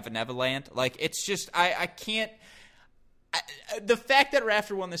just to Never Land? Like, it's just, I can't. The fact that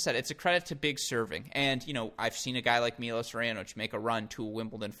Rafter won the set, it's a credit to big serving. And, I've seen a guy like Milos Raonic make a run to a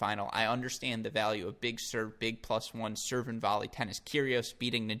Wimbledon final. I understand the value of big serve, big +1 serve and volley tennis. Kyrgios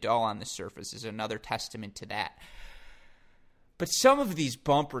beating Nadal on the surface is another testament to that. But some of these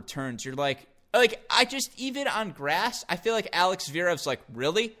bump returns, you're like, even on grass, I feel like Alex Zverev's like,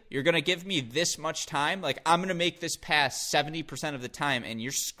 really? You're going to give me this much time? Like, I'm going to make this pass 70% of the time, and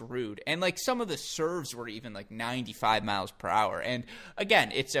you're screwed. And, some of the serves were even, 95 miles per hour. And,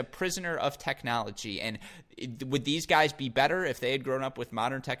 again, it's a prisoner of technology. And would these guys be better if they had grown up with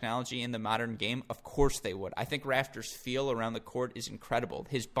modern technology in the modern game? Of course they would. I think Rafter's feel around the court is incredible.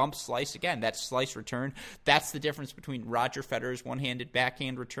 His bump slice, again, that slice return, that's the difference between Roger Federer's one-handed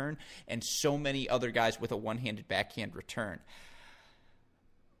backhand return and so many other guys with a one-handed backhand return.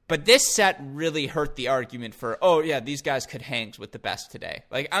 But this set really hurt the argument for, these guys could hang with the best today.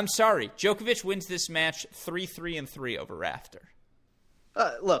 I'm sorry. Djokovic wins this match 3-3-3 over Rafter.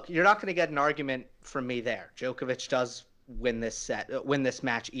 Look, you're not going to get an argument from me there. Djokovic does win this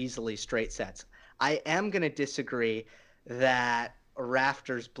match easily, straight sets. I am going to disagree that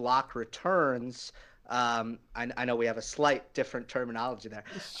Rafter's block returns. I know we have a slight different terminology there.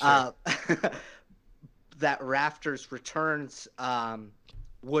 Sure. That Rafter's returns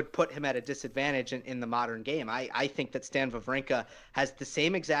would put him at a disadvantage in the modern game. I think that Stan Wawrinka has the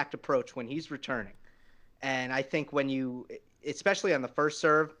same exact approach when he's returning. And I think when you, especially on the first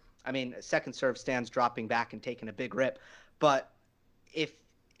serve, second serve, Stan's dropping back and taking a big rip. But if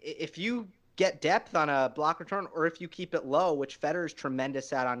if you get depth on a block return, or if you keep it low, which Federer's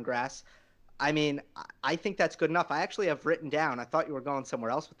tremendous at on grass, I mean, I think that's good enough. I actually have written down, I thought you were going somewhere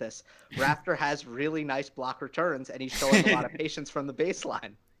else with this, Rafter has really nice block returns, and he's showing a lot of patience from the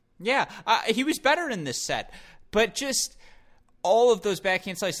baseline. Yeah, he was better in this set, but just all of those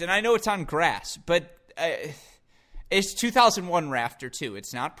backhand slices, and I know it's on grass, but it's 2001 Rafter too.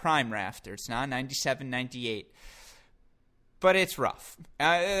 It's not prime Rafter. It's not 97, 98. But it's rough.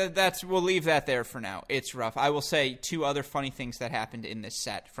 We'll leave that there for now. It's rough. I will say two other funny things that happened in this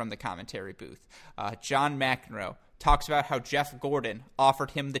set from the commentary booth. John McEnroe talks about how Jeff Gordon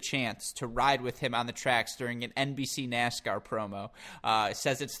offered him the chance to ride with him on the tracks during an NBC NASCAR promo.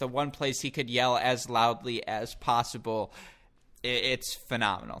 Says it's the one place he could yell as loudly as possible. It's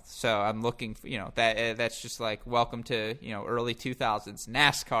phenomenal. So I'm looking for, that's just like, welcome to, early 2000s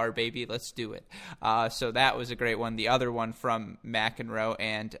NASCAR, baby. Let's do it. So that was a great one. The other one from McEnroe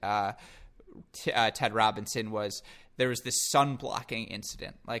and Ted Robinson was, there was this sun blocking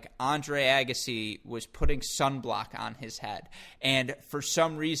incident. Like, Andre Agassi was putting sunblock on his head. And for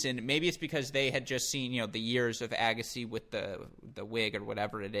some reason, maybe it's because they had just seen, the years of Agassi with the wig or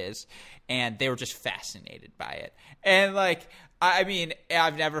whatever it is, and they were just fascinated by it. And, I mean,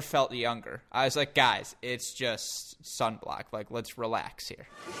 I've never felt younger. I was like, guys, it's just sunblock. Let's relax here.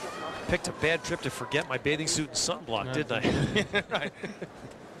 Picked a bad trip to forget my bathing suit and sunblock, didn't I? Right.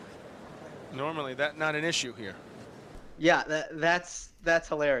 Normally, that's not an issue here. Yeah, that's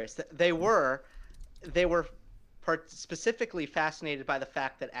hilarious. They were specifically fascinated by the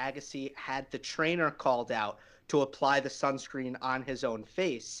fact that Agassi had the trainer called out to apply the sunscreen on his own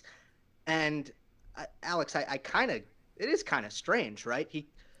face. And Alex, it is kind of strange, right?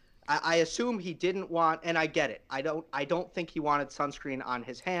 I assume he didn't want, and I get it. I don't think he wanted sunscreen on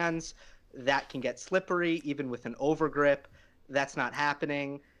his hands. That can get slippery, even with an overgrip. That's not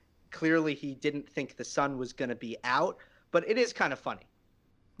happening. Clearly, he didn't think the sun was going to be out. But it is kind of funny.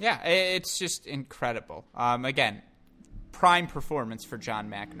 Yeah, it's just incredible. Again, prime performance for John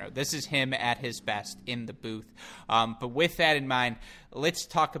McEnroe. This is him at his best in the booth. But with that in mind, let's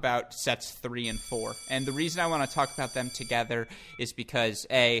talk about sets 3 and 4. And the reason I want to talk about them together is because,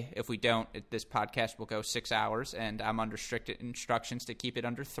 A, if we don't, this podcast will go 6 hours, and I'm under strict instructions to keep it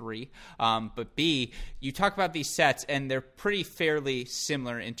under 3. But B, you talk about these sets, and they're pretty fairly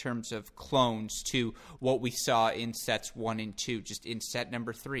similar in terms of clones to what we saw in sets 1 and 2. Just in set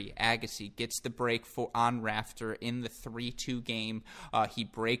number 3, Agassi gets the break on Rafter in the 3-2 game. He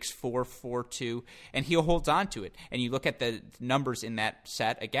breaks 4-4-2, and he holds on to it. And you look at the numbers in that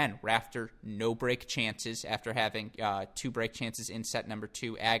set. Again, Rafter, no break chances after having 2 break chances in set number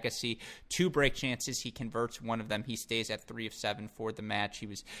 2. Agassi, 2 break chances. He converts one of them. He stays at 3 of 7 for the match. He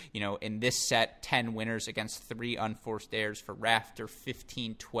was, in this set, 10 winners against 3 unforced errors for Rafter,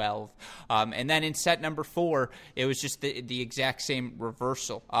 15-12. And then in set number 4, it was just the exact same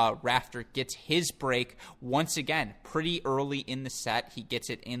reversal. Rafter gets his break once again pretty early in the set. He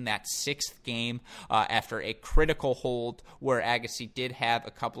gets it in that 6th game after a critical hold where Agassi did have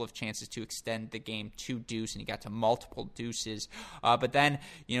a couple of chances to extend the game to deuce, and he got to multiple deuces. But then,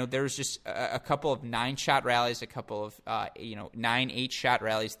 there was just a couple of 9-shot rallies, a couple of 9-8-shot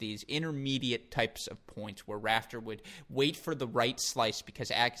rallies, these intermediate types of points where Rafter would wait for the right slice because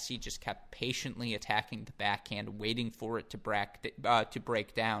Agassi just kept patiently attacking the backhand, waiting for it to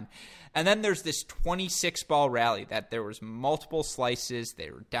break down. And then there's this 26-ball rally that there was multiple slices.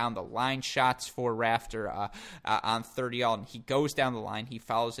 They were down the line shots for Rafter on 30-all, and he goes down the line, he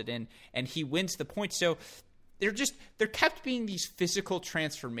follows it in, and he wins the point. So there kept being these physical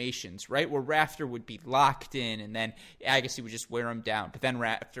transformations, right, where Rafter would be locked in, and then Agassi would just wear him down, but then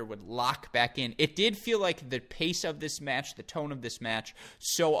Rafter would lock back in. It did feel like the pace of this match, the tone of this match,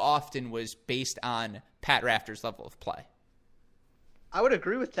 so often was based on Pat Rafter's level of play. I would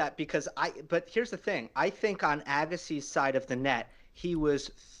agree with that but here's the thing. I think on Agassi's side of the net, he was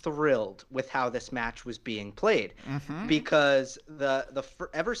thrilled with how this match was being played, because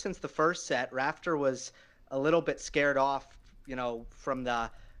ever since the first set, Rafter was a little bit scared off, from the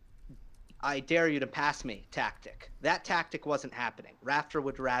 "I dare you to pass me" tactic. That tactic wasn't happening. Rafter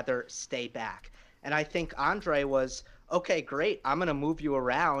would rather stay back, and I think Andre was, okay, great, I'm going to move you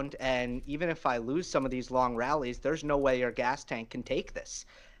around, and even if I lose some of these long rallies, there's no way your gas tank can take this.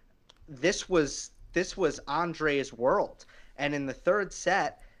 This was Andre's world. And in the third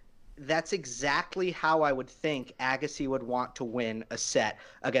set, that's exactly how I would think Agassi would want to win a set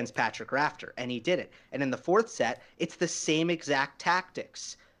against Patrick Rafter, and he did it. And in the fourth set, it's the same exact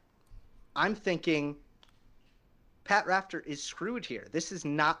tactics. I'm thinking, Pat Rafter is screwed here. This is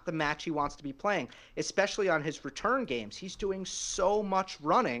not the match he wants to be playing, especially on his return games. He's doing so much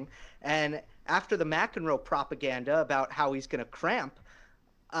running, and after the McEnroe propaganda about how he's going to cramp,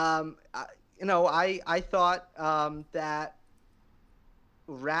 I thought that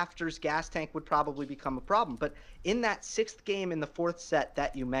Rafter's gas tank would probably become a problem. But in that 6th game in the 4th set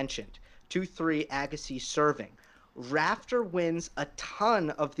that you mentioned, 2-3 Agassi serving, Rafter wins a ton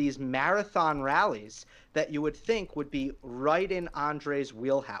of these marathon rallies that you would think would be right in Andre's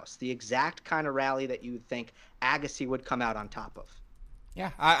wheelhouse, the exact kind of rally that you would think Agassi would come out on top of.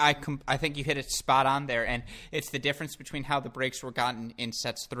 Yeah, I think you hit it spot on there, and it's the difference between how the breaks were gotten in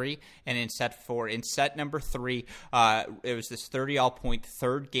sets 3 and in set 4. In set number 3, it was this 30-all-point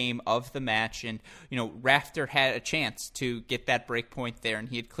third game of the match, and Rafter had a chance to get that break point there, and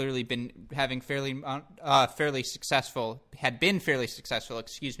he had clearly been having fairly successful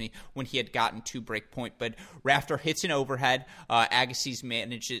when he had gotten to break point. But Rafter hits an overhead. Agassi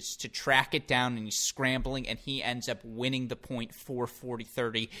manages to track it down, and he's scrambling, and he ends up winning the point 4-40.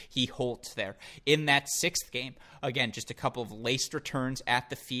 30. He holds there. In that 6th game, again, just a couple of laced returns at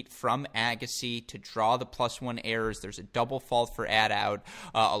the feet from Agassi to draw the +1 errors. There's a double fault for Adout,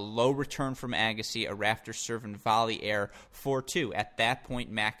 a low return from Agassi, a Rafter serve and volley error, 4-2. At that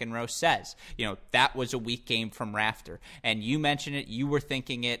point, McEnroe says, that was a weak game from Rafter. And you mentioned it. You were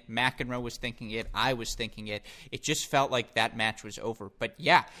thinking it. McEnroe was thinking it. I was thinking it. It just felt like that match was over. But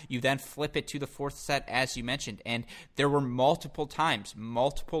yeah, you then flip it to the 4th set, as you mentioned, and there were multiple times,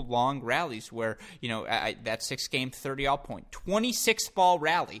 multiple long rallies where, that 6-game 30-all-point, 26-ball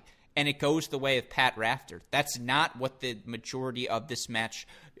rally, and it goes the way of Pat Rafter. That's not what the majority of this match,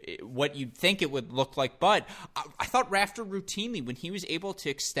 what you'd think it would look like. But I thought Rafter routinely, when he was able to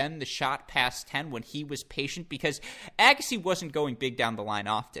extend the shot past 10, when he was patient, because Agassi wasn't going big down the line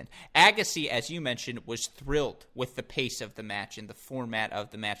often. Agassi, as you mentioned, was thrilled with the pace of the match and the format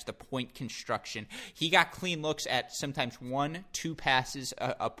of the match, the point construction. He got clean looks at sometimes 1-2 passes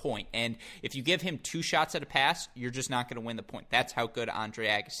a point. And if you give him 2 shots at a pass, you're just not going to win the point. That's how good Andre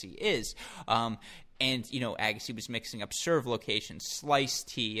Agassi is. And, Agassi was mixing up serve locations, slice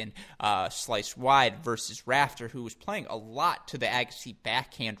T and slice wide versus Rafter, who was playing a lot to the Agassi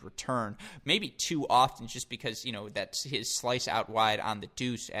backhand return, maybe too often just because, that's his slice out wide on the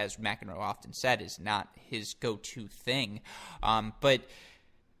deuce, as McEnroe often said, is not his go-to thing. But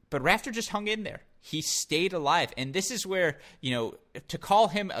Rafter just hung in there. He stayed alive. And this is where, to call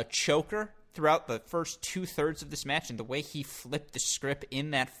him a choker throughout the first 2/3 of this match and the way he flipped the script in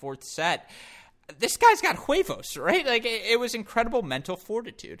that 4th set, this guy's got huevos, right? Like, it was incredible mental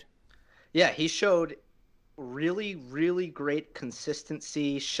fortitude. Yeah, he showed really, really great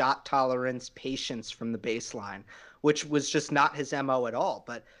consistency, shot tolerance, patience from the baseline, which was just not his MO at all.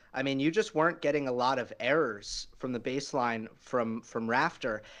 But, you just weren't getting a lot of errors from the baseline from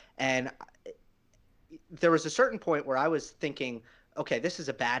Rafter. And there was a certain point where I was thinking, okay, this is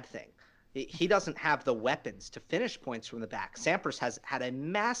a bad thing. He doesn't have the weapons to finish points from the back. Sampras has had a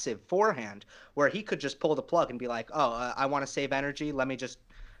massive forehand where he could just pull the plug and be like, I want to save energy. Let me just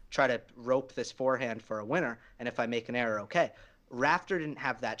try to rope this forehand for a winner. And if I make an error, okay. Rafter didn't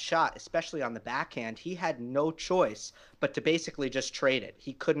have that shot, especially on the backhand. He had no choice but to basically just trade it.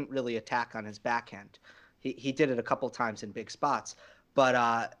 He couldn't really attack on his backhand. He did it a couple times in big spots.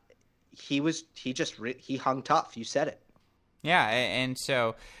 But he hung tough. You said it. Yeah, and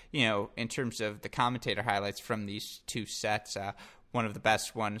so, in terms of the commentator highlights from these 2 sets, one of the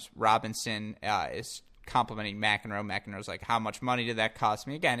best ones, Robinson is complimenting McEnroe. McEnroe's like, how much money did that cost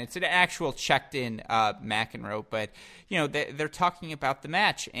me? Again, it's an actual checked-in McEnroe, but, they're talking about the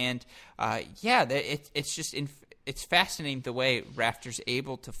match, and, it's just it's fascinating the way Rafter's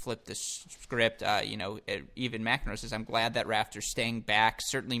able to flip the script. Even McEnroe says, I'm glad that Rafter's staying back.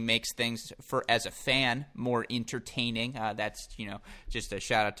 Certainly makes things, as a fan, more entertaining. That's, just a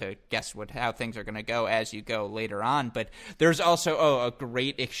shout out to guess how things are going to go as you go later on. But there's also a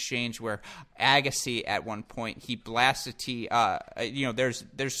great exchange where Agassi at one point, he blasts a tee.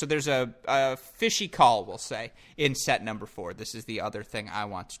 There's a fishy call, we'll say, in set number 4. This is the other thing I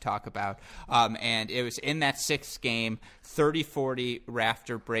want to talk about. And it was in that 6th game, 30-40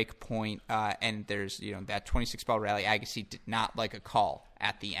 Rafter break point, and there's that 26-ball rally. Agassi did not like a call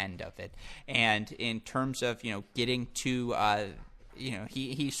at the end of it, and in terms of getting to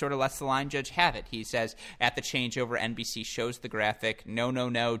he sort of lets the line judge have it. He says at the changeover, NBC shows the graphic. No.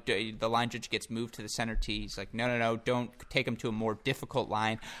 The line judge gets moved to the center tee. He's like, no. Don't take him to a more difficult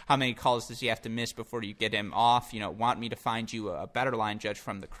line. How many calls does he have to miss before you get him off? Want me to find you a better line judge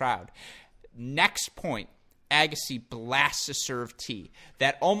from the crowd. Next point, Agassi blasts a serve tee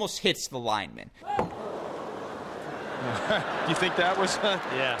that almost hits the lineman. Do you think that was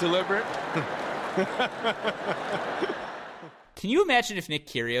deliberate? Can you imagine if Nick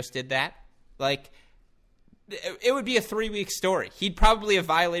Kyrgios did that? Like, it would be a 3-week story. He'd probably have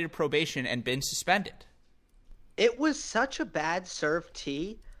violated probation and been suspended. It was such a bad serve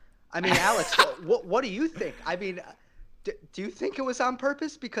tee. I mean, Alex, what do you think? I mean, do you think it was on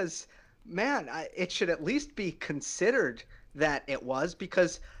purpose? Because, man, it should at least be considered that it was,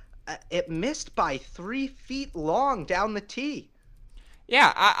 because it missed by 3 feet long down the tee.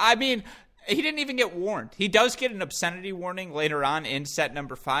 Yeah, I mean, he didn't even get warned. He does get an obscenity warning later on in set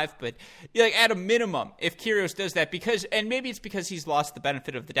number 5, but like at a minimum, if Kyrgios does that, and maybe it's because he's lost the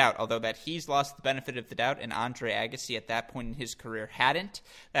benefit of the doubt, although that he's lost the benefit of the doubt and Andre Agassi at that point in his career hadn't,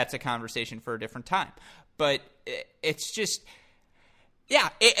 that's a conversation for a different time. But it's just, yeah,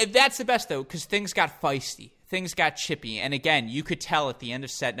 that's the best though, because things got feisty. Things got chippy. And again, you could tell at the end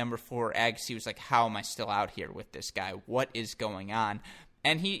of set number 4, Agassi was like, how am I still out here with this guy? What is going on?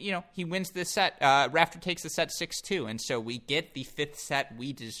 And he wins this set. Rafter takes the set 6-2. And so we get the 5th set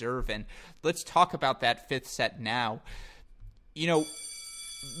we deserve. And let's talk about that 5th set now.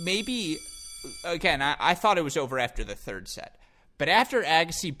 Maybe, again, I thought it was over after the 3rd set. But after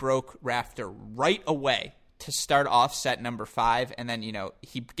Agassi broke Rafter right away to start off set number 5, and then,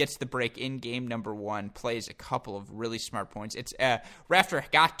 he gets the break in game number 1, plays a couple of really smart points. It's Rafter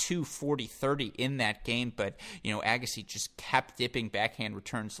got to 40-30 in that game, but, Agassi just kept dipping backhand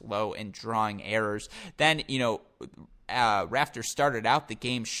returns low and drawing errors. Then, Rafter started out the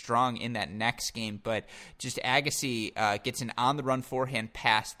game strong in that next game, but just Agassi gets an on-the-run forehand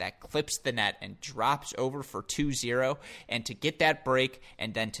pass that clips the net and drops over for 2-0, and to get that break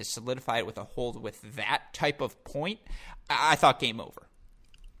and then to solidify it with a hold with that type of point, I thought game over.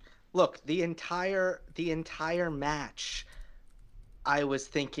 Look, the entire match, I was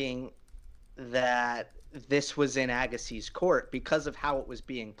thinking that this was in Agassi's court because of how it was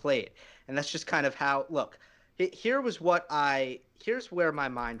being played, and that's just kind of how. Look. Here's where my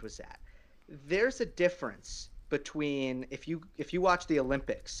mind was at. There's a difference between if you watch the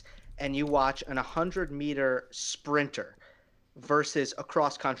Olympics and you watch an 100-meter sprinter versus a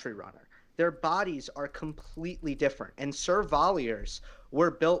cross-country runner. Their bodies are completely different. And serve volleyers were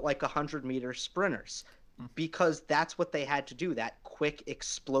built like 100-meter sprinters because that's what they had to do, that quick,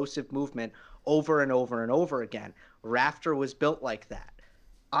 explosive movement over and over and over again. Rafter was built like that.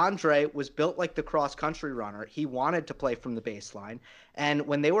 Andre was built like the cross-country runner. He wanted to play from the baseline. And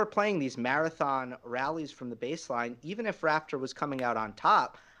when they were playing these marathon rallies from the baseline, even if Rafter was coming out on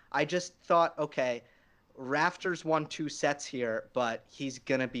top, I just thought, okay, Rafter's won 2 sets here, but he's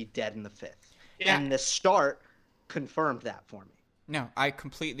going to be dead in the 5th. Yeah. And the start confirmed that for me. No, I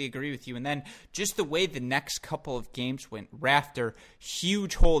completely agree with you. And then just the way the next couple of games went, Rafter,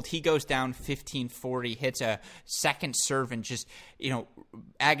 huge hold. He goes down 15-40, hits a second serve, and just,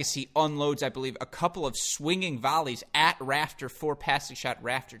 Agassi unloads, I believe, a couple of swinging volleys at Rafter for passing shot.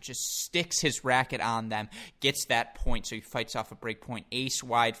 Rafter just sticks his racket on them, gets that point, so he fights off a break point, ace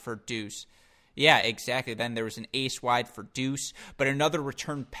wide for deuce. Yeah, exactly. Then there was an ace wide for deuce, but another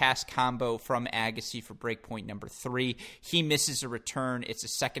return pass combo from Agassi for breakpoint number 3. He misses a return. It's a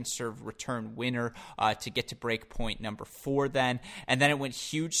second serve return winner to get to breakpoint number 4 then. And then it went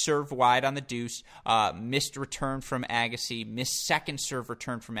huge serve wide on the deuce, missed return from Agassi, missed second serve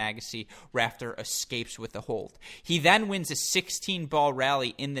return from Agassi. Rafter escapes with the hold. He then wins a 16-ball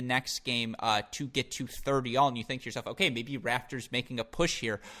rally in the next game to get to 30-all, and you think to yourself, okay, maybe Rafter's making a push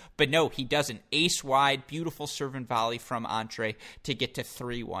here, but no, he doesn't. Ace wide, beautiful serve and volley from Andre to get to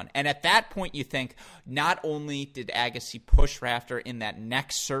 3-1. And at that point, you think not only did Agassi push Rafter in that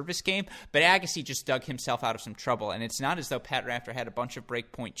next service game, but Agassi just dug himself out of some trouble. And it's not as though Pat Rafter had a bunch of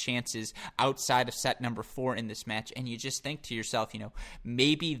breakpoint chances outside of set number 4 in this match. And you just think to yourself,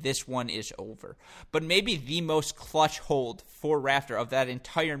 maybe this one is over. But maybe the most clutch hold for Rafter of that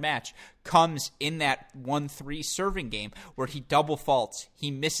entire match comes in that 1-3 serving game where he double faults. He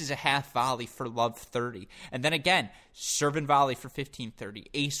misses a half volley for love 30. And then again, serve and volley for 15-30,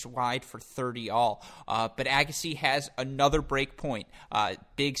 ace wide for 30-all. But Agassi has another break point.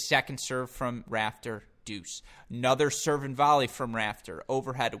 Big second serve from Rafter, deuce. Another serve and volley from Rafter,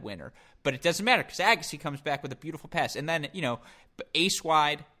 overhead winner. But it doesn't matter because Agassi comes back with a beautiful pass. And then, ace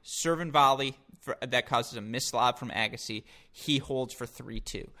wide, serve and volley that causes a missed lob from Agassi. He holds for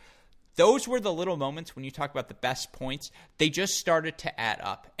 3-2. those were the little moments when you talk about the best points. They just started to add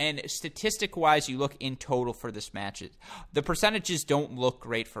up. And statistic-wise, you look in total for this match, the percentages don't look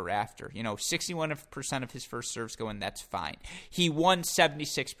great for Rafter. 61% of his first serves go in, that's fine. He won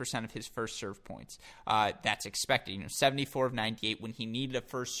 76% of his first serve points. That's expected. 74 of 98. When he needed a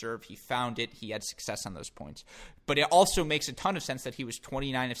first serve, he found it. He had success on those points. But it also makes a ton of sense that he was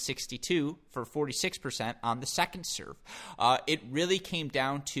 29 of 62 for 46% on the second serve. It really came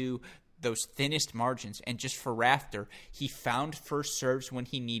down to those thinnest margins. And just for Rafter, he found first serves when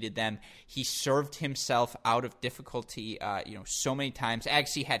he needed them. He served himself out of difficulty, so many times.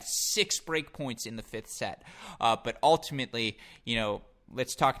 Agassi had 6 break points in the 5th set. But ultimately,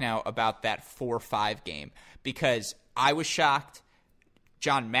 let's talk now about that 4-5 game, because I was shocked.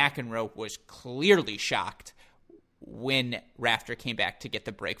 John McEnroe was clearly shocked when Rafter came back to get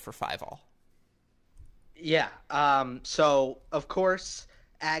the break for 5-all. Yeah. So, of course,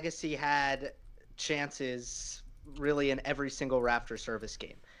 Agassi had chances really in every single Rafter service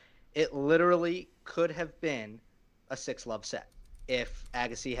game. It literally could have been a 6-love set if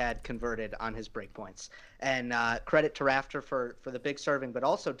Agassi had converted on his break points. And credit to Rafter for the big serving, but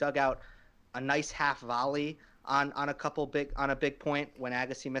also dug out a nice half volley on a big point when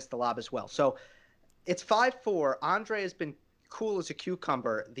Agassi missed the lob as well. So it's 5-4. Andre has been cool as a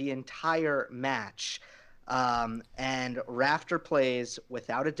cucumber the entire match. And Rafter plays,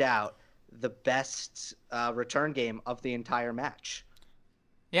 without a doubt, the best return game of the entire match.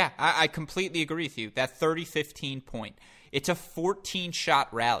 Yeah, I completely agree with you. That 30-15 point, it's a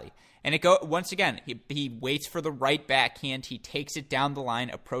 14-shot rally. And once again, he waits for the right backhand. He takes it down the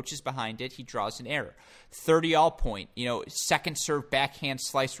line, approaches behind it. He draws an error. 30-all point, second serve backhand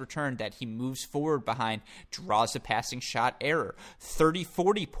slice return that he moves forward behind, draws a passing shot error.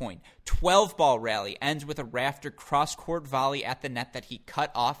 30-40 point, 12-ball rally, ends with a Rafter cross-court volley at the net that he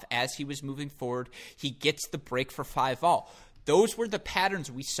cut off as he was moving forward. He gets the break for 5-all. Those were the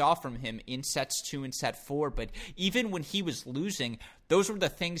patterns we saw from him in sets 2 and set 4, but even when he was losing, those were the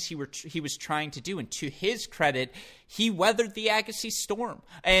things he was trying to do. And to his credit, he weathered the Agassi storm.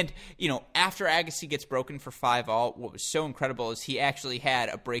 And, after Agassi gets broken for 5-all, what was so incredible is he actually had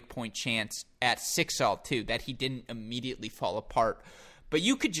a breakpoint chance at 6-all too, that he didn't immediately fall apart. But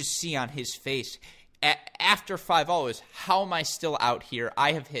you could just see on his face, after 5-all, is how am I still out here?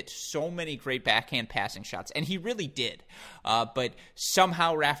 I have hit so many great backhand passing shots, and he really did. But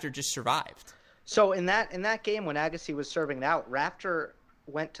somehow Rafter just survived. So in that game when Agassi was serving it out, Rafter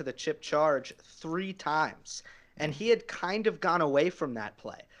went to the chip charge 3 times, and he had kind of gone away from that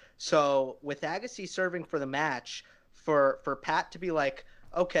play. So with Agassi serving for the match, for Pat to be like,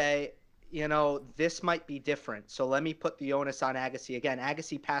 okay, this might be different, so let me put the onus on Agassi again.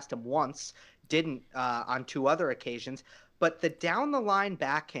 Agassi passed him once, didn't on 2 other occasions, but the down the line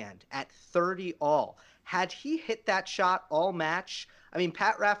backhand at 30-all, had he hit that shot all match, I mean,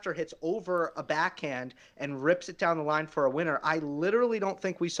 Pat Rafter hits over a backhand and rips it down the line for a winner. I literally don't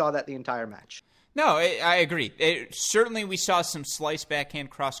think we saw that the entire match. No, I agree. Certainly we saw some slice backhand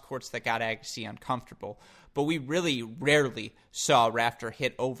cross courts that got Agassi uncomfortable, but we really rarely saw Rafter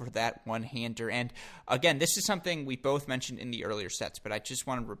hit over that one-hander. And again, this is something we both mentioned in the earlier sets, but I just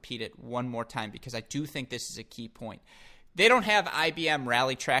want to repeat it one more time because I do think this is a key point. They don't have IBM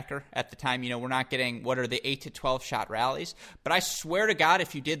Rally Tracker at the time. We're not getting what are the 8 to 12 shot rallies. But I swear to God,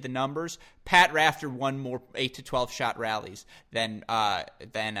 if you did the numbers, Pat Rafter won more 8 to 12 shot rallies than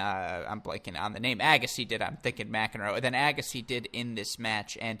I'm blanking on the name. Agassi did. I'm thinking McEnroe. Than Agassi did in this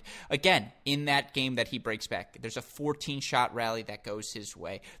match. And again, in that game that he breaks back, there's a 14 shot rally that goes his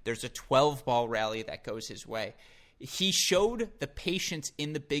way. There's a 12-ball rally that goes his way. He showed the patience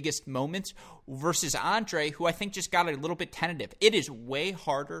in the biggest moments versus Andre, who I think just got a little bit tentative. It is way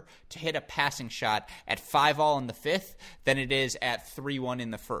harder to hit a passing shot at 5-all in the 5th than it is at 3-1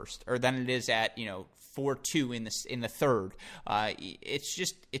 in the 1st, or than it is at 4-2 in the 3rd.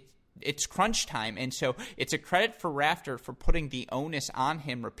 It's crunch time, and so it's a credit for Rafter for putting the onus on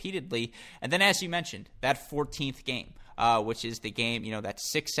him repeatedly. And then, as you mentioned, that 14th game. Which is the game, that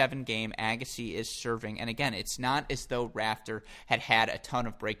 6-7 game Agassi is serving. And again, it's not as though Rafter had a ton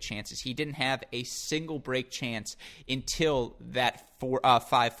of break chances. He didn't have a single break chance until that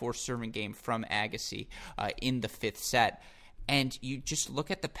 5-4 serving game from Agassi in the 5th set. And you just look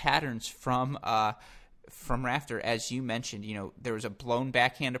at the patterns from Rafter, as you mentioned. There was a blown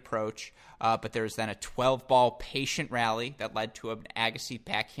backhand approach, but there was then a 12-ball patient rally that led to an Agassi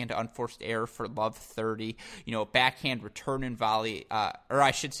backhand unforced error for love 30. A backhand return and volley, or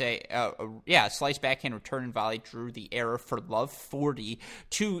I should say, a slice backhand return and volley drew the error for love 40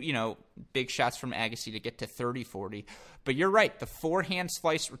 to, big shots from Agassi to get to 30-40. But you're right, the forehand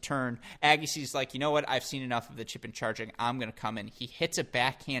slice return, Agassi's like, you know what, I've seen enough of the chip and charging, I'm going to come in. He hits a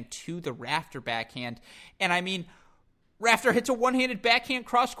backhand to the Rafter backhand, and I mean, Rafter hits a one-handed backhand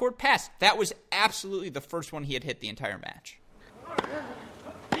cross-court pass. That was absolutely the first one he had hit the entire match.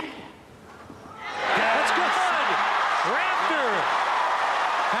 That's good. Rafter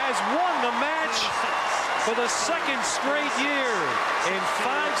has won the match for the second straight year in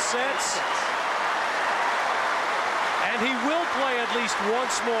 5 sets. And he will play at least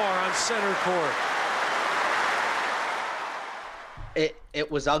once more on center court. It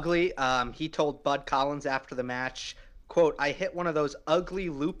was ugly. He told Bud Collins after the match, quote, I hit one of those ugly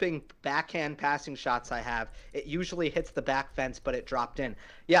looping backhand passing shots I have. It usually hits the back fence, but it dropped in.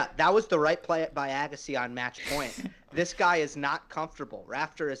 Yeah, that was the right play by Agassi on match point. This guy is not comfortable.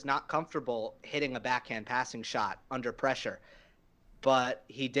 Rafter is not comfortable hitting a backhand passing shot under pressure, but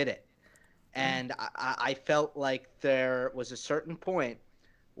he did it. And I felt like there was a certain point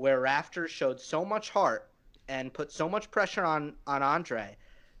where Rafter showed so much heart and put so much pressure on Andre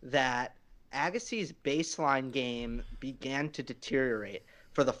that Agassi's baseline game began to deteriorate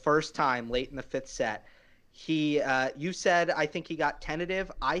for the first time late in the 5th set. You said, I think he got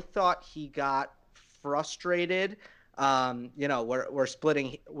tentative. I thought he got frustrated. We're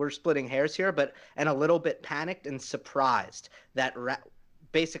splitting hairs here, and a little bit panicked and surprised that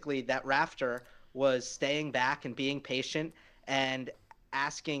basically that Rafter was staying back and being patient and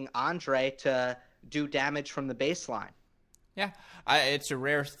asking Andre to do damage from the baseline. Yeah, it's a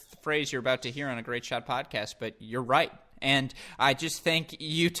rare phrase you're about to hear on a Great Shot podcast, but you're right. And I just think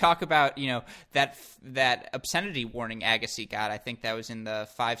you talk about, that obscenity warning Agassi got. I think that was in the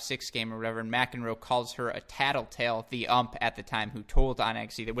 5-6 game or whatever, and McEnroe calls her a tattletale, the ump at the time who told on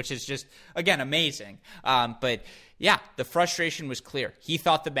Agassi, which is just, again, amazing. But yeah, the frustration was clear. He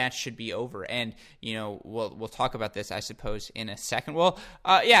thought the match should be over, and we'll talk about this, I suppose, in a second. Well,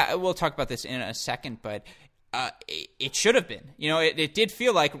 we'll talk about this in a second, but it should have been. It did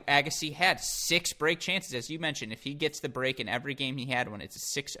feel like Agassi had 6 break chances, as you mentioned. If he gets the break in every game he had one, it's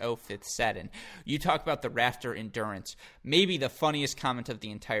a 6-0 5th set. And you talk about the Rafter endurance, maybe the funniest comment of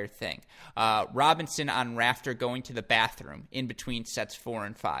the entire thing. Robinson on Rafter going to the bathroom in between sets 4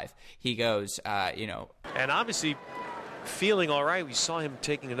 and 5. He goes, And obviously feeling all right. We saw him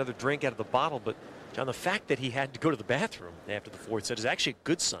taking another drink out of the bottle, but John, the fact that he had to go to the bathroom after the 4th set is actually a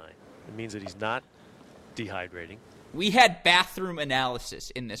good sign. It means that he's not dehydrating. We had bathroom analysis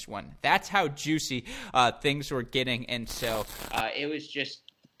in this one. That's how juicy things were getting. And so it was just,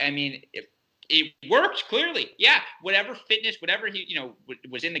 it worked clearly. Yeah, whatever fitness, whatever he,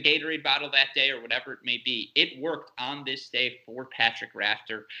 was in the Gatorade bottle that day or whatever it may be, it worked on this day for Patrick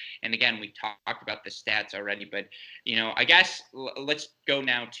Rafter. And again, we talked about the stats already, but, I guess let's go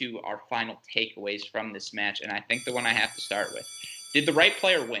now to our final takeaways from this match. And I think the one I have to start with, did the right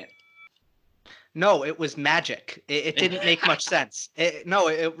player win? No, it was magic. It didn't make much sense. It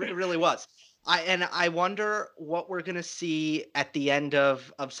really was. I wonder what we're going to see at the end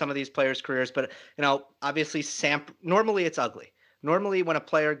of some of these players' careers. But, obviously normally it's ugly. Normally when a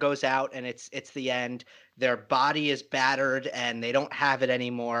player goes out and it's the end, their body is battered and they don't have it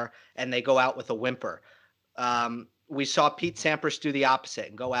anymore and they go out with a whimper. We saw Pete Sampras do the opposite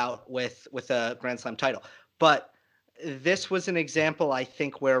and go out with a Grand Slam title. But this was an example, I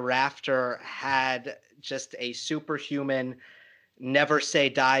think, where Rafter had just a superhuman, never say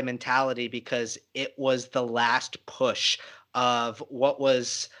die mentality because it was the last push of what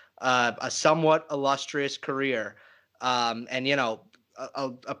was a somewhat illustrious career and,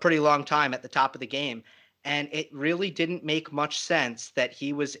 a pretty long time at the top of the game. And it really didn't make much sense that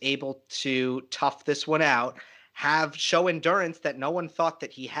he was able to tough this one out, show endurance that no one thought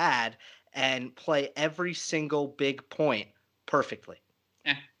that he had, and play every single big point perfectly.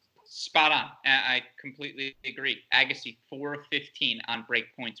 Yeah, spot on. I completely agree. Agassi, 4 of 15 on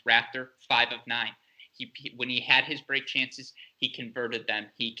break points. Rafter, 5 of 9. When he had his break chances, he converted them.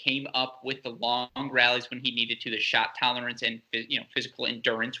 He came up with the long rallies when he needed to, the shot tolerance and physical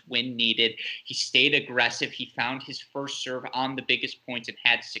endurance when needed. He stayed aggressive. He found his first serve on the biggest points and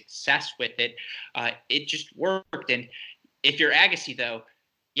had success with it. It just worked. And if you're Agassi, though,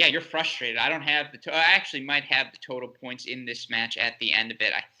 yeah, you're frustrated. I don't have I actually might have the total points in this match at the end of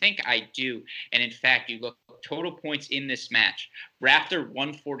it. I think I do. And in fact, you look total points in this match. Rafter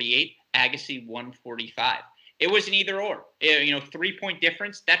 148, Agassi 145. It was an either or. 3-point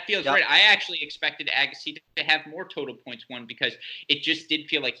difference. That feels right. I actually expected Agassi to have more total points won because it just did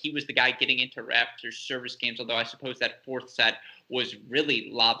feel like he was the guy getting into Rafter's service games. Although I suppose that 4th set was really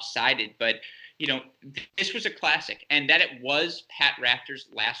lopsided, but. this was a classic, and that it was Pat Rafter's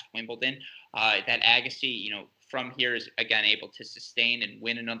last Wimbledon. That Agassi, from here is again able to sustain and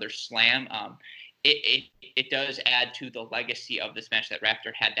win another slam. It does add to the legacy of this match that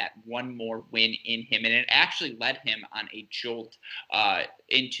Rafter had that one more win in him, and it actually led him on a jolt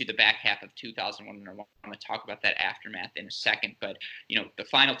into the back half of 2001. And I want to talk about that aftermath in a second. But the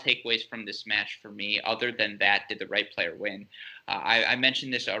final takeaways from this match for me, other than that, did the right player win? I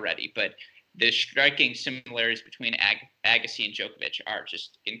mentioned this already, but the striking similarities between Agassi and Djokovic are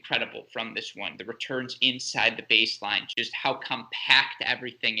just incredible from this one. The returns inside the baseline, just how compact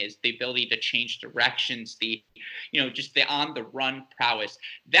everything is, the ability to change directions, just the on-the-run prowess.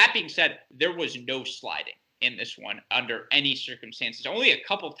 That being said, there was no sliding in this one under any circumstances. Only a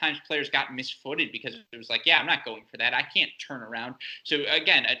couple of times players got misfooted because it was like, I'm not going for that. I can't turn around. So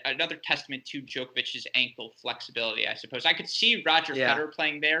again, another testament to Djokovic's ankle flexibility, I suppose. I could see Roger Federer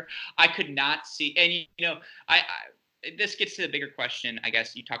playing there. I could not see, and this gets to the bigger question. I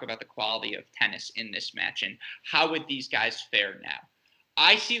guess you talk about the quality of tennis in this match and how would these guys fare now?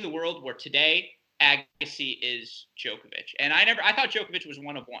 I see the world where today Agassi is Djokovic. And I thought Djokovic was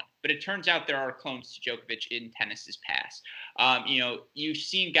one of one, but it turns out there are clones to Djokovic in tennis's past. You've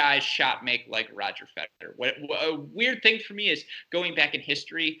seen guys shot make like Roger Federer. A weird thing for me is going back in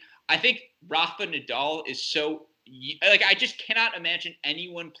history, I think Rafa Nadal is so, I just cannot imagine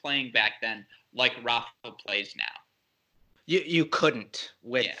anyone playing back then like Rafa plays now. You couldn't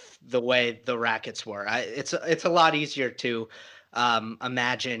with the way the rackets were. It's a lot easier to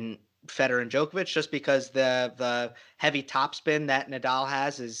imagine Federer and Djokovic just because the heavy topspin that Nadal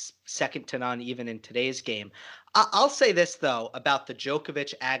has is second to none even in today's game. I'll say this, though, about the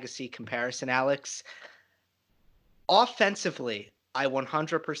Djokovic-Agassi comparison, Alex. Offensively, I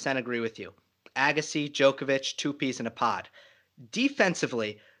 100% agree with you. Agassi, Djokovic, two peas in a pod.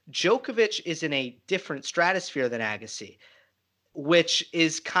 Defensively, Djokovic is in a different stratosphere than Agassi, which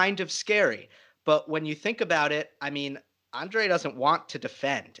is kind of scary. But when you think about it, Andre doesn't want to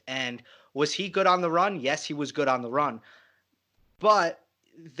defend. And was he good on the run? Yes, he was good on the run. But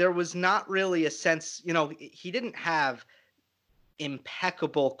there was not really a sense, he didn't have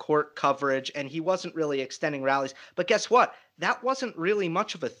impeccable court coverage and he wasn't really extending rallies. But guess what? That wasn't really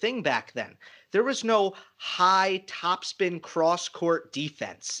much of a thing back then. There was no high topspin cross-court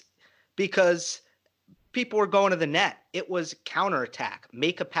defense because people were going to the net. It was counterattack,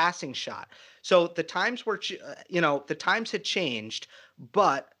 make a passing shot. So the times were, the times had changed,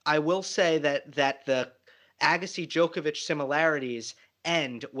 but I will say that the Agassi-Djokovic similarities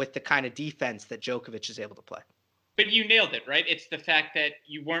end with the kind of defense that Djokovic is able to play. But you nailed it, right? It's the fact that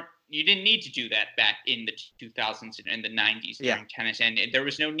you didn't need to do that back in the 2000s and the 90s during tennis, and there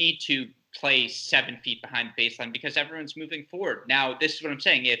was no need to play 7 feet behind the baseline because everyone's moving forward. Now, this is what I'm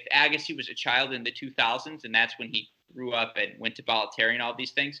saying. If Agassi was a child in the 2000s, and that's when he grew up and went to Bollettieri and all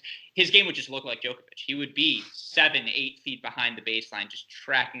these things, his game would just look like Djokovic. He would be 7-8 feet behind the baseline, just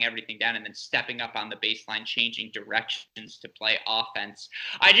tracking everything down and then stepping up on the baseline, changing directions to play offense.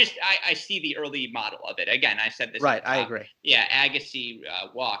 I see the early model of it. Again, I said this. Right, I agree. Yeah, Agassi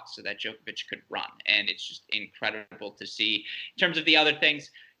walked so that Djokovic could run, and it's just incredible to see. In terms of the other things,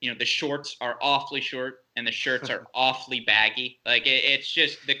 the shorts are awfully short and the shirts are awfully baggy. Like it's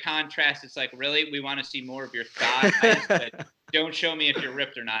just the contrast. It's like, really, we want to see more of your thighs, but don't show me if you're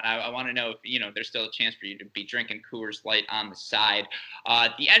ripped or not. I want to know if, there's still a chance for you to be drinking Coors Light on the side.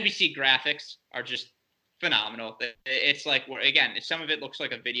 The NBC graphics are just phenomenal. It's like, again, some of it looks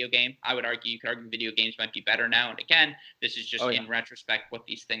like a video game. I would argue, you could argue video games might be better now. And again, this is just in retrospect what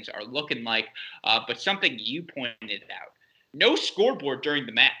these things are looking like. But something you pointed out, no scoreboard during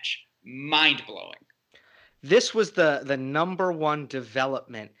the match. Mind-blowing. This was the number one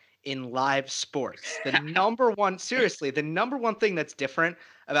development in live sports. The number one thing that's different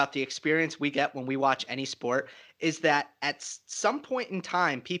about the experience we get when we watch any sport is that at some point in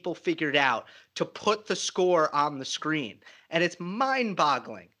time, people figured out to put the score on the screen. And it's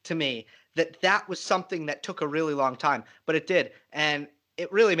mind-boggling to me that was something that took a really long time, but it did. And it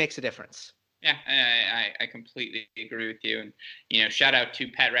really makes a difference. Yeah, I completely agree with you. And, shout out to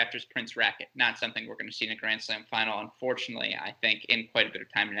Pat Rafter's Prince racket. Not something we're going to see in a Grand Slam final, unfortunately, I think, in quite a bit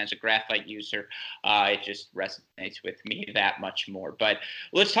of time. And as a graphite user, it just resonates with me that much more. But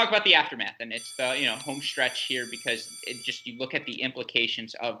let's talk about the aftermath. And it's the, home stretch here because you look at the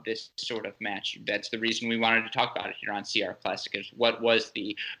implications of this sort of match. That's the reason we wanted to talk about it here on CR Classic, is what was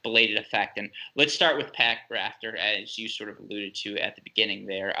the belated effect. And let's start with Pat Rafter, as you sort of alluded to at the beginning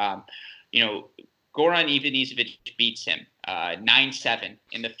there. Goran Ivanisevic beats him 9-7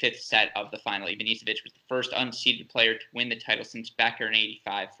 in the fifth set of the final. Ivanisevic was the first unseeded player to win the title since Becker in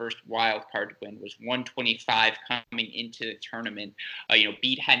 '85. First wild card win, was 125 coming into the tournament.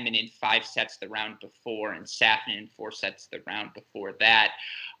 Beat Hedman in 5 sets the round before, and Safin in 4 sets the round before that.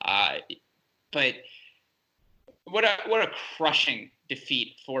 But what a crushing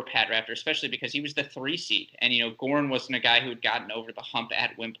defeat for Pat Rafter, especially because he was the 3 seed. And, Goran wasn't a guy who had gotten over the hump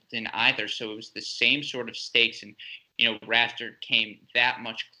at Wimbledon either. So it was the same sort of stakes. And, Rafter came that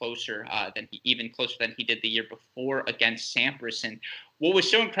much closer even closer than he did the year before against Sampras. And what was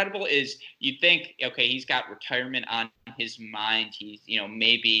so incredible is you'd think, okay, he's got retirement on his mind. He's,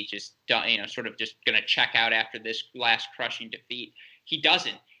 maybe just done, sort of just going to check out after this last crushing defeat. He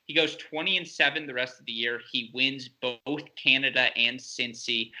doesn't. He goes 20-7 the rest of the year. He wins both Canada and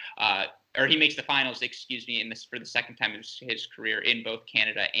Cincy, or he makes the finals, for the second time in his career in both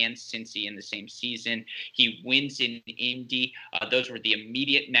Canada and Cincy in the same season. He wins in Indy. Those were the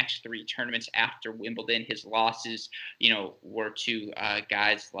immediate next 3 tournaments after Wimbledon. His losses, were to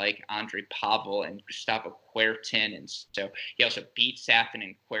guys like Andre Pavel and Gustavo Kuerten. And so he also beat Safin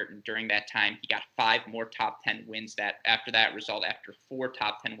and Kuerten during that time. He got 5 more top 10 wins after 4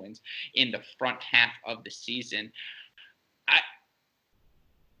 top 10 wins in the front half of the season.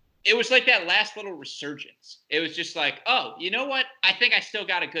 It was like that last little resurgence. It was just like, oh, you know what? I think I still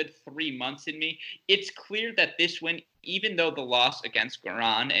got a good 3 months in me. It's clear that this win, even though the loss against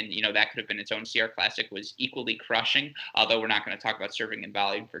Goran, and, that could have been its own CR Classic, was equally crushing, although we're not going to talk about serving and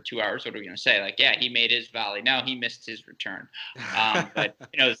volleying for 2 hours. What are we going to say? Like, yeah, he made his volley. No, he missed his return. But,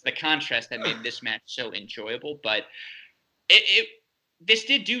 it's the contrast that made this match so enjoyable. But this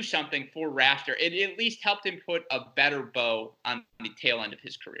did do something for Rafter. It at least helped him put a better bow on the tail end of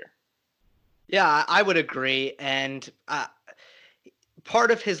his career. Yeah, I would agree. And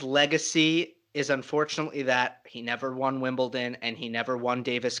part of his legacy is unfortunately that he never won Wimbledon and he never won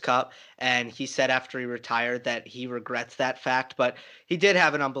Davis Cup. And he said after he retired that he regrets that fact. But he did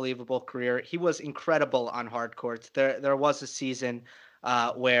have an unbelievable career. He was incredible on hard courts. There was a season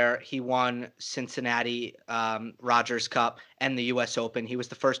where he won Cincinnati Rogers Cup and the U.S. Open. He was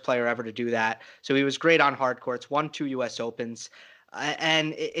the first player ever to do that. So he was great on hard courts, won 2 U.S. Opens.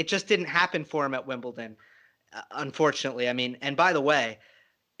 And it just didn't happen for him at Wimbledon, unfortunately. I mean, and by the way,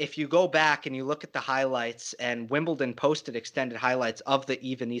 if you go back and you look at the highlights, and Wimbledon posted extended highlights of the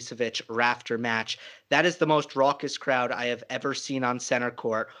Ivanisevic Rafter match, that is the most raucous crowd I have ever seen on center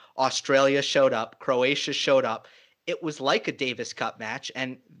court. Australia showed up. Croatia showed up. It was like a Davis Cup match,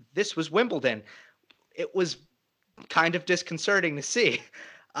 and this was Wimbledon. It was kind of disconcerting to see.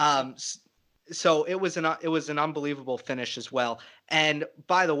 So it was an unbelievable finish as well. And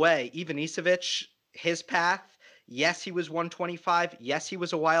by the way, Ivanisevic, his path, yes, he was 125. Yes, he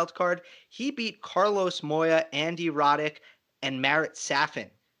was a wild card. He beat Carlos Moya, Andy Roddick, and Marat Safin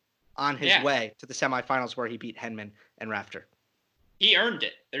on his way to the semifinals, where he beat Hedman and Rafter. He earned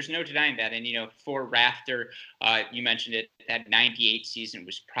it. There's no denying that. And, for Rafter, you mentioned it, that 98 season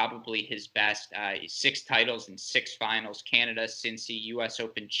was probably his best. 6 titles and 6 finals. Canada, Cincy, U.S.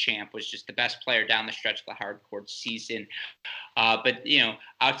 Open champ, was just the best player down the stretch of the hard court season. But,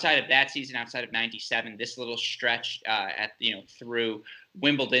 outside of that season, outside of 97, this little stretch through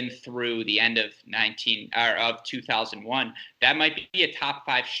Wimbledon through the end of 2001, that might be a top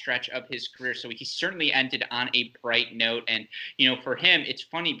 5 stretch of his career. So he certainly ended on a bright note. And, for him, it's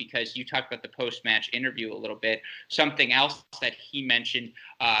funny because you talked about the post-match interview a little bit. Something else that he mentioned,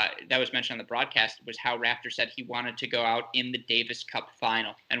 that was mentioned on the broadcast, was how Rafter said he wanted to go out in the Davis Cup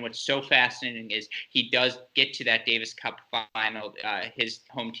final. And what's so fascinating is he does get to that Davis Cup final. His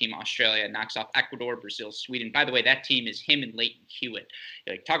home team, Australia, knocks off Ecuador, Brazil, Sweden. By the way, that team is him and Leighton Hewitt.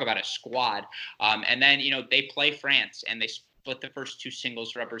 Talk about a squad. And then, they play France, and they split the first 2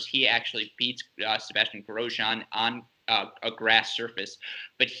 singles rubbers. He actually beats Sebastian Grosjean on a grass surface.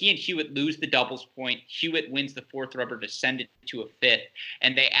 But he and Hewitt lose the doubles point. Hewitt wins the 4th rubber to send it to a 5th.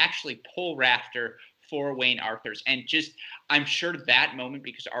 And they actually pull Rafter for Wayne Arthurs. And I'm sure that moment,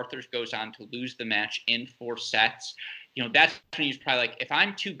 because Arthurs goes on to lose the match in 4 sets, that's when he's probably like, if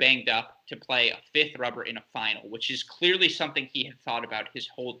I'm too banged up to play a 5th rubber in a final, which is clearly something he had thought about his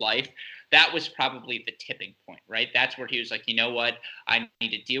whole life, that was probably the tipping point, right? That's where he was like, you know what, I need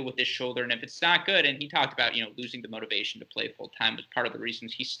to deal with this shoulder, and if it's not good, and he talked about, losing the motivation to play full time was part of the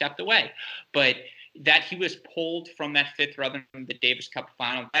reasons he stepped away. But that he was pulled from that 5th rubber in the Davis Cup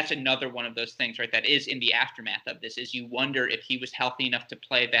final, that's another one of those things, right, that is in the aftermath of this, is you wonder if he was healthy enough to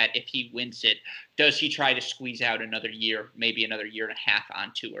play that. If he wins it, does he try to squeeze out another year, maybe another year and a half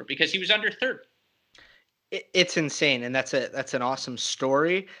on tour? Because he was under 30. It's insane, and that's an awesome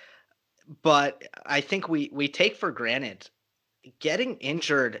story. but I think we take for granted getting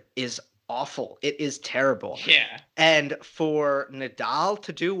injured is awful. It is terrible. Yeah. And for Nadal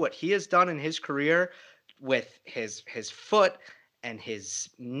to do what he has done in his career with his foot and his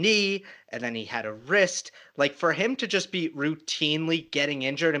knee, and then he had a wrist, like for him to just be routinely getting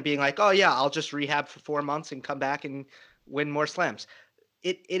injured and being like, oh yeah, I'll just rehab for 4 months and come back and win more slams.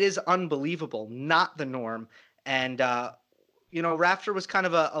 It is unbelievable, not the norm. And, Rafter was kind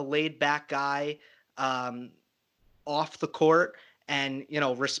of a laid back guy off the court, and,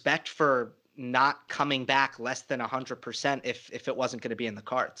 respect for not coming back less than 100% if it wasn't going to be in the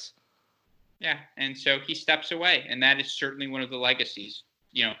cards. Yeah, and so he steps away, and that is certainly one of the legacies.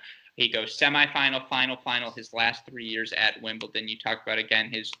 He goes semifinal, final, his last 3 years at Wimbledon. You talk about,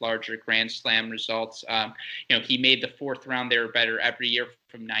 again, his larger Grand Slam results. He made the fourth round. They were better every year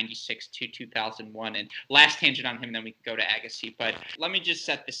from 96 to 2001. And last tangent on him, then we can go to Agassi. But let me just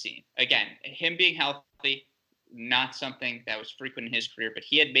set the scene. Again, him being healthy, not something that was frequent in his career, but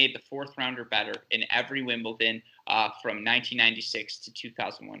he had made the fourth round or better in every Wimbledon from 1996 to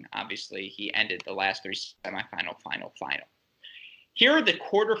 2001. Obviously, he ended the last three semifinal, final. Here are the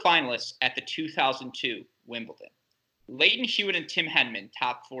quarterfinalists at the 2002 Wimbledon. Leighton Hewitt and Tim Henman,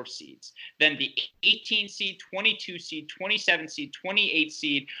 top 4 seeds. Then the 18 seed, 22 seed, 27 seed, 28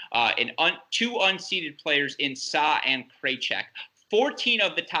 seed, and 2 unseeded players in Sa and Krejcik. 14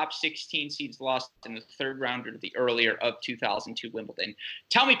 of the top 16 seeds lost in the third round or the earlier of 2002 Wimbledon.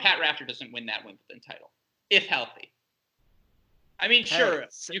 Tell me Pat Rafter doesn't win that Wimbledon title, if healthy. I mean, sure,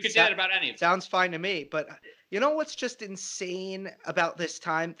 you could say that about any of them. Sounds fine to me, but you know what's just insane about this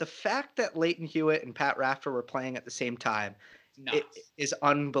time? The fact that Leighton Hewitt and Pat Rafter were playing at the same time is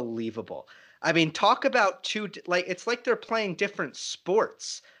unbelievable. I mean, talk about it's like they're playing different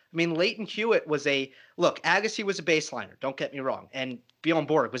sports. I mean, Leighton Hewitt was Agassi was a baseliner, don't get me wrong, and Bjorn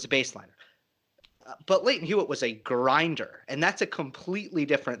Borg was a baseliner. But Leighton Hewitt was a grinder, and that's a completely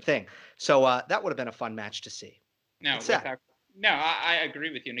different thing. So that would have been a fun match to see. I agree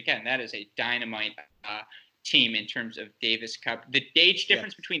with you. And again, that is a dynamite team in terms of Davis Cup. The age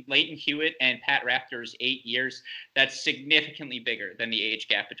difference between Leighton Hewitt and Pat Rafter is 8 years. That's significantly bigger than the age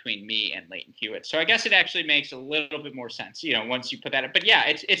gap between me and Leighton Hewitt. So I guess it actually makes a little bit more sense, once you put that up. But yeah,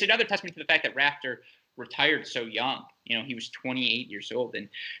 it's another testament to the fact that Rafter retired so young. He was 28 years old, and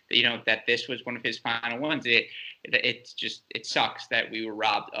that this was one of his final ones. It sucks that we were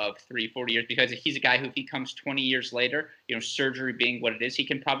robbed of 3-4 years, because he's a guy who, if he comes 20 years later, surgery being what it is, he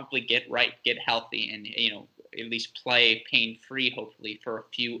can probably get healthy, and at least play pain-free, hopefully, for a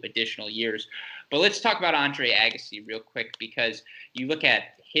few additional years. But let's talk about Andre Agassi real quick, because you look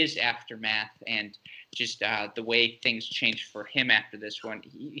at his aftermath and just the way things changed for him after this one.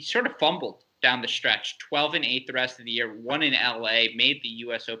 He sort of fumbled down the stretch, 12-8 the rest of the year, won in LA, made the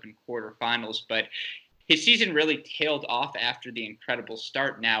U.S. Open quarterfinals, but his season really tailed off after the incredible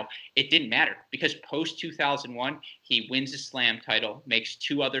start. Now, it didn't matter, because post-2001, he wins a slam title, makes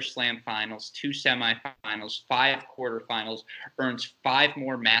 2 other slam finals, 2 semifinals, 5 quarterfinals, earns 5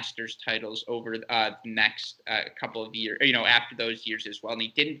 more Masters titles over the next couple of years, after those years as well. And he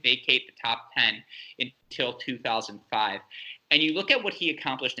didn't vacate the top 10 until 2005. And you look at what he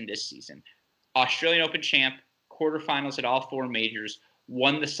accomplished in this season. Australian Open champ, quarterfinals at all 4 majors,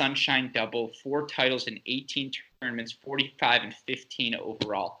 won the Sunshine Double, 4 titles in 18 tournaments, 45 and 15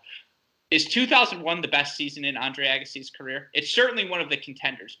 overall. Is 2001 the best season in Andre Agassi's career? It's certainly one of the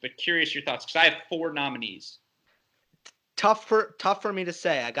contenders, but curious your thoughts, because I have 4 nominees. Tough for me to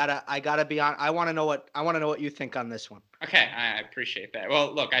say. I gotta be on. I want to know what you think on this one. Okay, I appreciate that.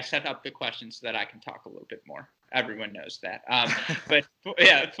 Well, look, I set up the questions so that I can talk a little bit more. Everyone knows that.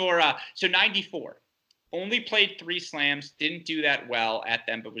 So 94. Only played 3 slams, didn't do that well at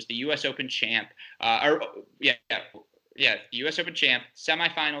them, but was the U.S. Open champ. The U.S. Open champ,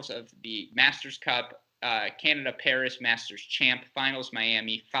 semifinals of the Masters Cup, Canada, Paris, Masters champ, finals,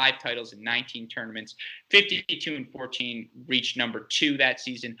 Miami, 5 titles in 19 tournaments, 52 and 14, reached number 2 that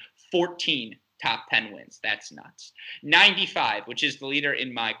season, 14 top 10 wins. That's nuts. 95, which is the leader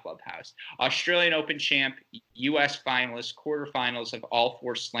in my clubhouse. Australian Open champ, U.S. finalist, quarterfinals of all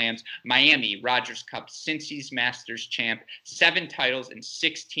 4 slams. Miami, Rogers Cup, Cincy's Masters champ, 7 titles in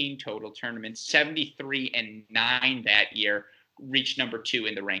 16 total tournaments, 73 and 9 that year. Reached number 2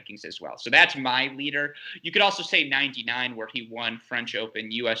 in the rankings as well. So that's my leader. You could also say 99, where he won French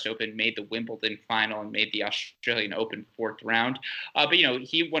Open, U.S. Open, made the Wimbledon final, and made the Australian Open 4th round. But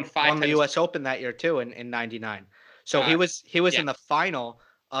he won 5 won the U.S. Open that year too in 99. So he was in the final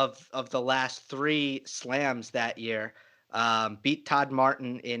of the last 3 slams that year. Beat Todd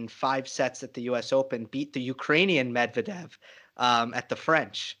Martin in 5 sets at the U.S. Open. Beat the Ukrainian Medvedev at the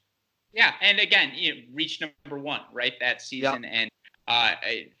French. Yeah, and again, reached number 1, right, that season, Yep. and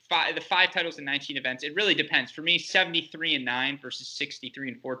the 5 titles in 19 events. It really depends. For me, 73-9 versus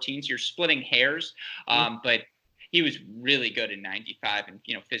 63-14. So you're splitting hairs, but he was really good in 95, and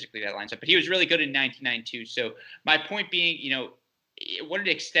physically that lines up. But he was really good in 99 too. So my point being, what it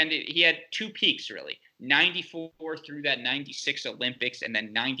extended, he had 2 peaks really. 94 through that 96 Olympics, and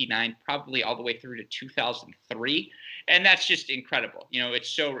then 99 probably all the way through to 2003. And that's just incredible. He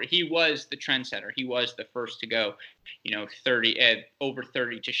was the trendsetter. He was the first to go, over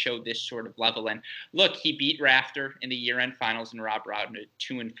 30 to show this sort of level. And look, he beat Rafter in the year-end finals, and Rob Rowden at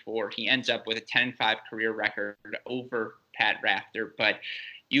 2-4. He ends up with a 10-5 career record over Pat Rafter. But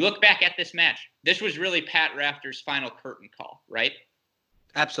you look back at this match, this was really Pat Rafter's final curtain call, right?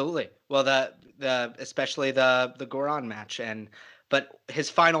 Absolutely. Well, especially the Goran match, but his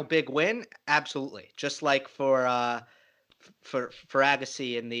final big win, absolutely. Just like for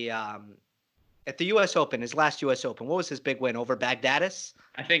Agassi in the at the U.S. Open, his last U.S. Open. What was his big win over Baghdatis?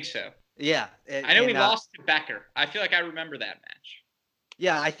 I think so. Yeah. I know he lost to Becker. I feel like I remember that match.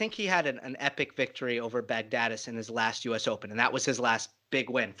 Yeah, I think he had an epic victory over Baghdatis in his last U.S. Open, and that was his last big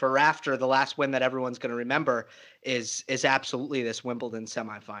win. For Rafter, the last win that everyone's going to remember is absolutely this Wimbledon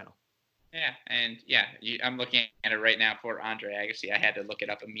semifinal. Yeah, and I'm looking at it right now for Andre Agassi. I had to look it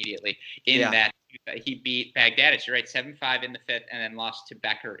up immediately. That he beat Baghdatis, you're right, 7-5 in the 5th, and then lost to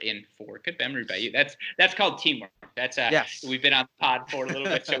Becker in 4. Good memory by you. That's called teamwork. That's yes. We've been on the pod for a little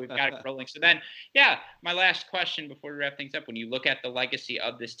bit, so we've got it rolling. So then, my last question before we wrap things up: when you look at the legacy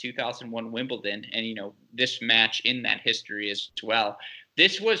of this 2001 Wimbledon, and this match in that history as well.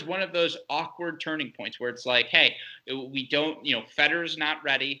 This was one of those awkward turning points where it's like, hey, we don't, Federer's not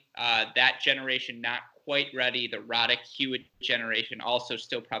ready. That generation not quite ready. The Roddick Hewitt generation also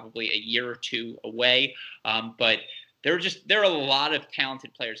still probably a year or 2 away. But there are a lot of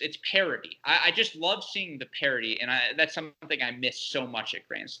talented players. It's parity. I just love seeing the parity, and that's something I miss so much at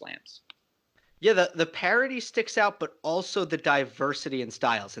Grand Slams. Yeah, the parity sticks out, but also the diversity in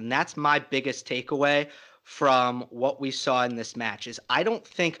styles, and that's my biggest takeaway from what we saw in this match. Is I don't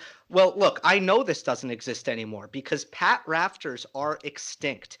think, well, look, I know this doesn't exist anymore because Pat Rafters are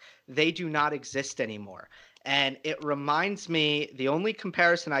extinct. They do not exist anymore. And it reminds me, the only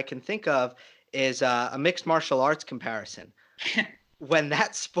comparison I can think of is a mixed martial arts comparison. When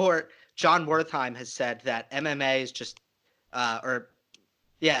that sport, John Wertheim has said that MMA is just,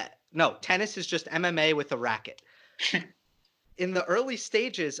 tennis is just MMA with a racket. In the early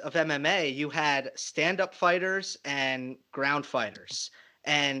stages of MMA, you had stand-up fighters and ground fighters,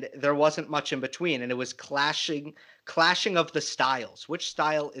 and there wasn't much in between, and it was clashing of the styles. Which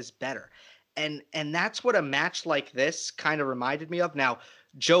style is better? And that's what a match like this kind of reminded me of. Now,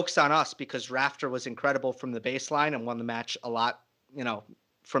 joke's on us because Rafter was incredible from the baseline and won the match a lot,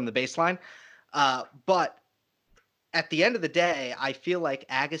 from the baseline. But at the end of the day, I feel like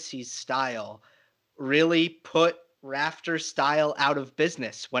Agassi's style really put Rafter's style out of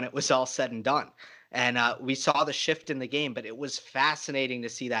business when it was all said and done. And we saw the shift in the game, but it was fascinating to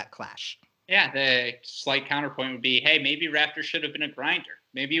see that clash. Yeah, the slight counterpoint would be, hey, maybe Rafter should have been a grinder.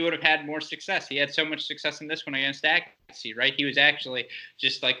 Maybe he would have had more success. He had so much success in this one against Agassi, right? He was actually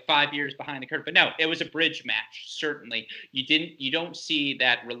just like 5 years behind the curve. But no, it was a bridge match, certainly. You don't see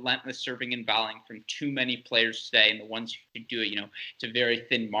that relentless serving and volleying from too many players today. And the ones who do it, it's a very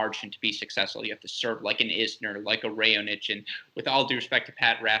thin margin to be successful. You have to serve like an Isner, like a Raonic. And with all due respect to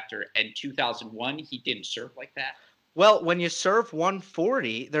Pat Rafter, in 2001, he didn't serve like that. Well, when you serve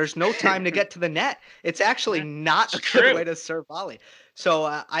 140, there's no time to get to the net. It's actually not a good way to serve volley. So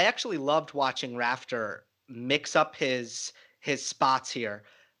I actually loved watching Rafter mix up his spots here,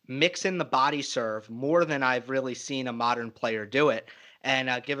 mix in the body serve more than I've really seen a modern player do it,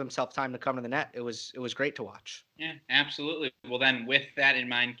 and give himself time to come to the net. It was great to watch. Yeah, absolutely. Well, then with that in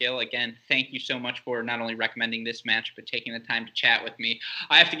mind, Gil, again, thank you so much for not only recommending this match, but taking the time to chat with me.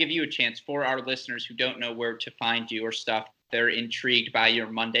 I have to give you a chance for our listeners who don't know where to find you or stuff. They're intrigued by your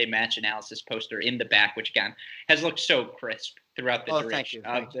Monday match analysis poster in the back, which, again, has looked so crisp throughout the duration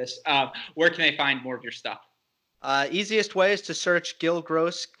of this. Where can they find more of your stuff? Easiest way is to search Gil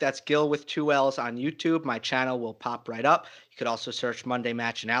Gross. That's Gil with 2 L's on YouTube. My channel will pop right up. You could also search Monday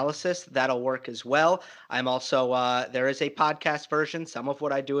Match Analysis. That'll work as well. I'm also, there is a podcast version. Some of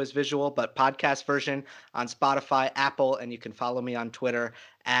what I do is visual, but podcast version on Spotify, Apple, and you can follow me on Twitter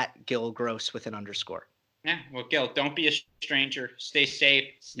at Gil Gross with an _. Yeah, well, Gil, don't be a stranger. Stay safe.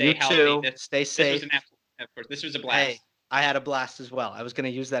 Stay healthy. Stay safe. Of course, this was a blast. Hey, I had a blast as well. I was going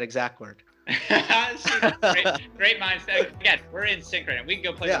to use that exact word. Great mindset. Again, we're in sync right now. We can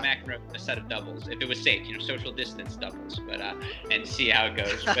go play the McEnroe a set of doubles if it was safe, social distance doubles, but and see how it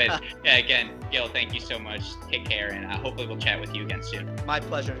goes. But yeah, again, Gil, thank you so much. Take care, and hopefully we'll chat with you again soon. My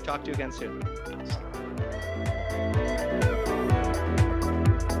pleasure. Talk to you again soon. Thanks.